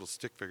drawing little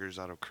stick figures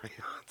out of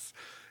crayons.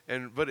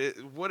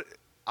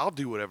 I'll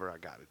do whatever I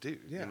got to do.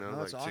 Yeah, you know, no,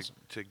 that's like awesome.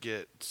 to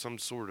get some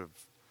sort of,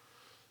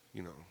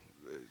 you know,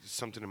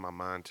 something in my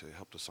mind to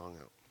help the song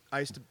out.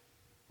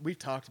 We've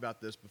talked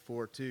about this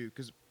before too,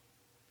 because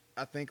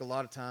I think a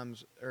lot of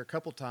times, or a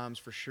couple times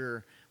for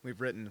sure,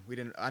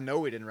 I know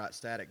we didn't write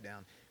static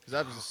down, because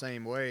I was the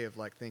same way of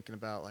like thinking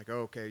about like,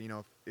 oh, okay, you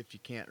know, if you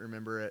can't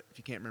remember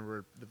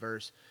the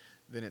verse,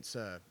 then it's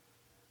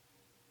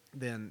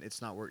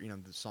not worth, you know,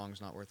 the song's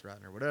not worth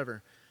writing or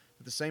whatever.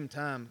 At the same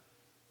time,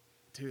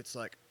 too, it's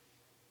like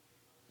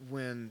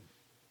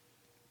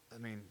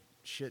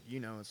shit, you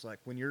know, it's like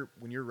when you're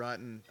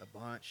writing a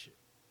bunch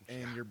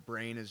and your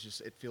brain is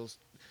just, it feels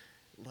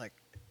like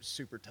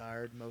super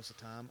tired most of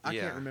the time. I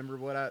Yeah. can't remember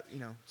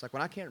it's like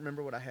when I can't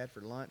remember what I had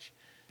for lunch,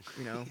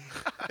 you know.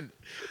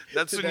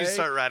 That's when you today,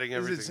 start writing is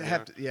everything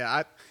have down. to-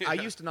 yeah, I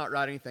used to not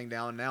write anything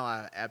down. Now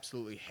I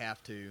absolutely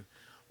have to.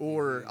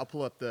 Or I'll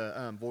pull up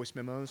the voice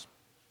memos,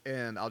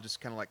 and I'll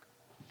just kind of like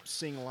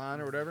sing a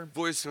line or whatever.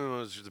 Voice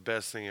memos are the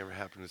best thing ever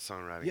happened to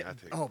songwriting, I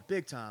think. Oh,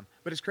 big time.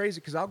 But it's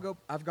crazy because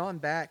I've gone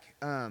back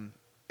and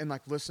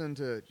like listened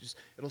to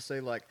it'll say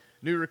like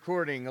new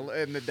recording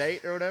and the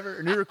date or whatever,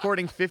 or new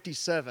recording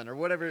 57 or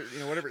whatever, you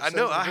know, whatever. It I says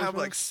know. in the I voice have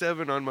memos. like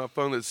 7 on my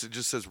phone that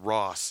just says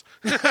Ross.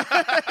 But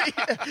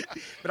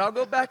I'll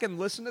go back and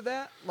listen to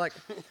that, like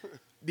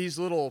these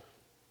little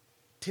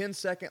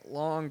 10-second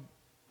long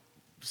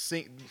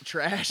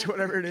trash,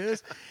 whatever it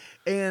is,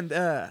 and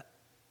I'm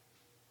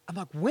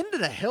like, when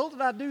the hell did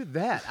I do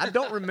that? I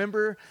don't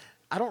remember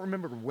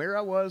where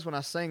I was when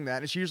I sang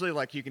that. It's usually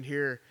like you can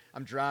hear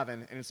I'm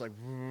driving and it's like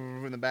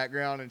in the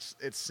background and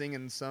it's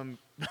singing some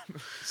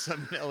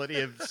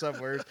melody of some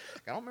words.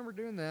 I don't remember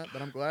doing that,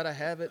 but I'm glad I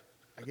have it,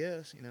 I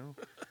guess, you know.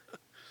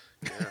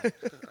 Yeah,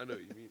 I know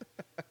what you mean.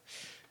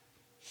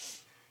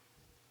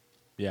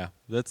 Yeah,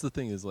 that's the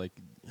thing is like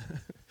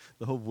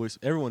the whole voice.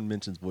 Everyone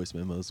mentions voice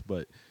memos,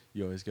 but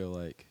you always go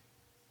like,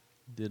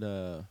 did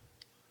you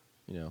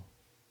know,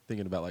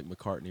 thinking about like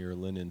McCartney or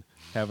Lennon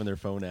having their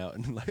phone out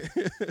and like,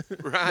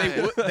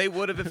 Right. They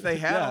would have if they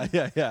had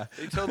them. yeah.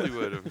 They totally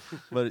would have.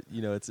 But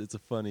you know, it's a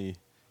funny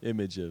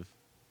image of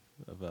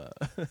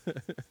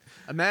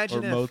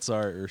Imagine or if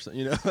Mozart or something,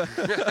 you know.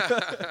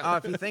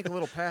 if you think a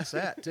little past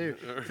that too,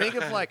 think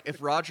of like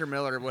if Roger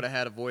Miller would have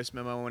had a voice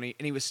memo and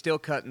he was still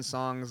cutting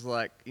songs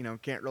like, you know,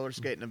 Can't Roller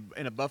Skate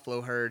in a Buffalo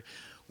Herd.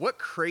 What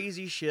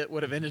crazy shit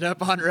would have ended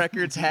up on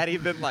records had he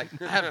been like,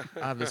 I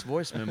have this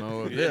voice memo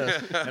of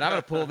this, and I'm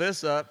gonna pull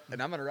this up,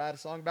 and I'm gonna write a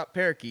song about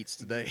parakeets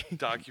today.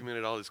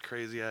 Documented all his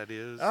crazy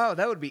ideas. Oh,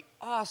 that would be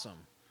awesome.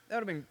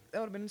 That would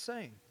have been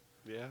insane.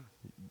 Yeah.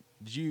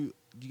 Do you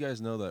guys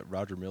know that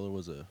Roger Miller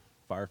was a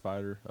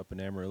firefighter up in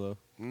Amarillo?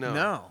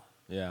 No.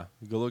 Yeah,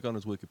 go look on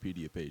his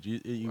Wikipedia page.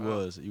 He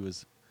Wow.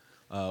 was.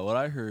 What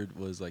I heard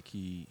was like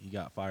he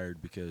got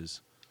fired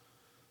because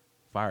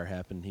fire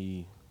happened.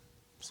 He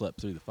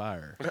slept through the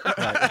fire, which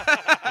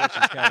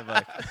is kind of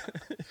like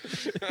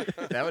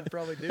That would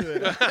probably do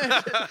it.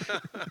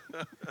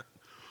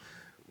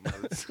 No,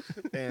 that's-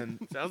 And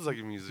sounds like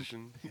a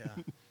musician.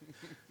 yeah,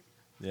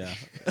 yeah.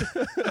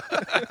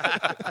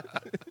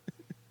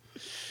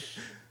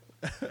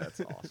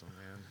 that's awesome,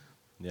 man.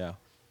 Yeah.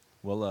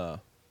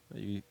 Well,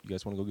 you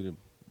guys want to go get a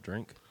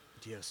drink?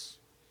 Yes.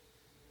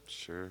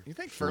 Sure. You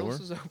think Sure. Furless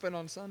is open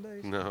on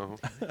Sundays? No.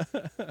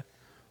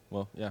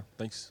 Well, yeah.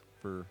 Thanks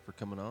for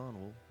coming on.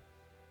 We'll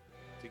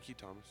Thank you,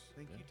 Thomas.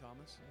 Thank you,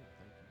 Thomas. thank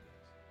you.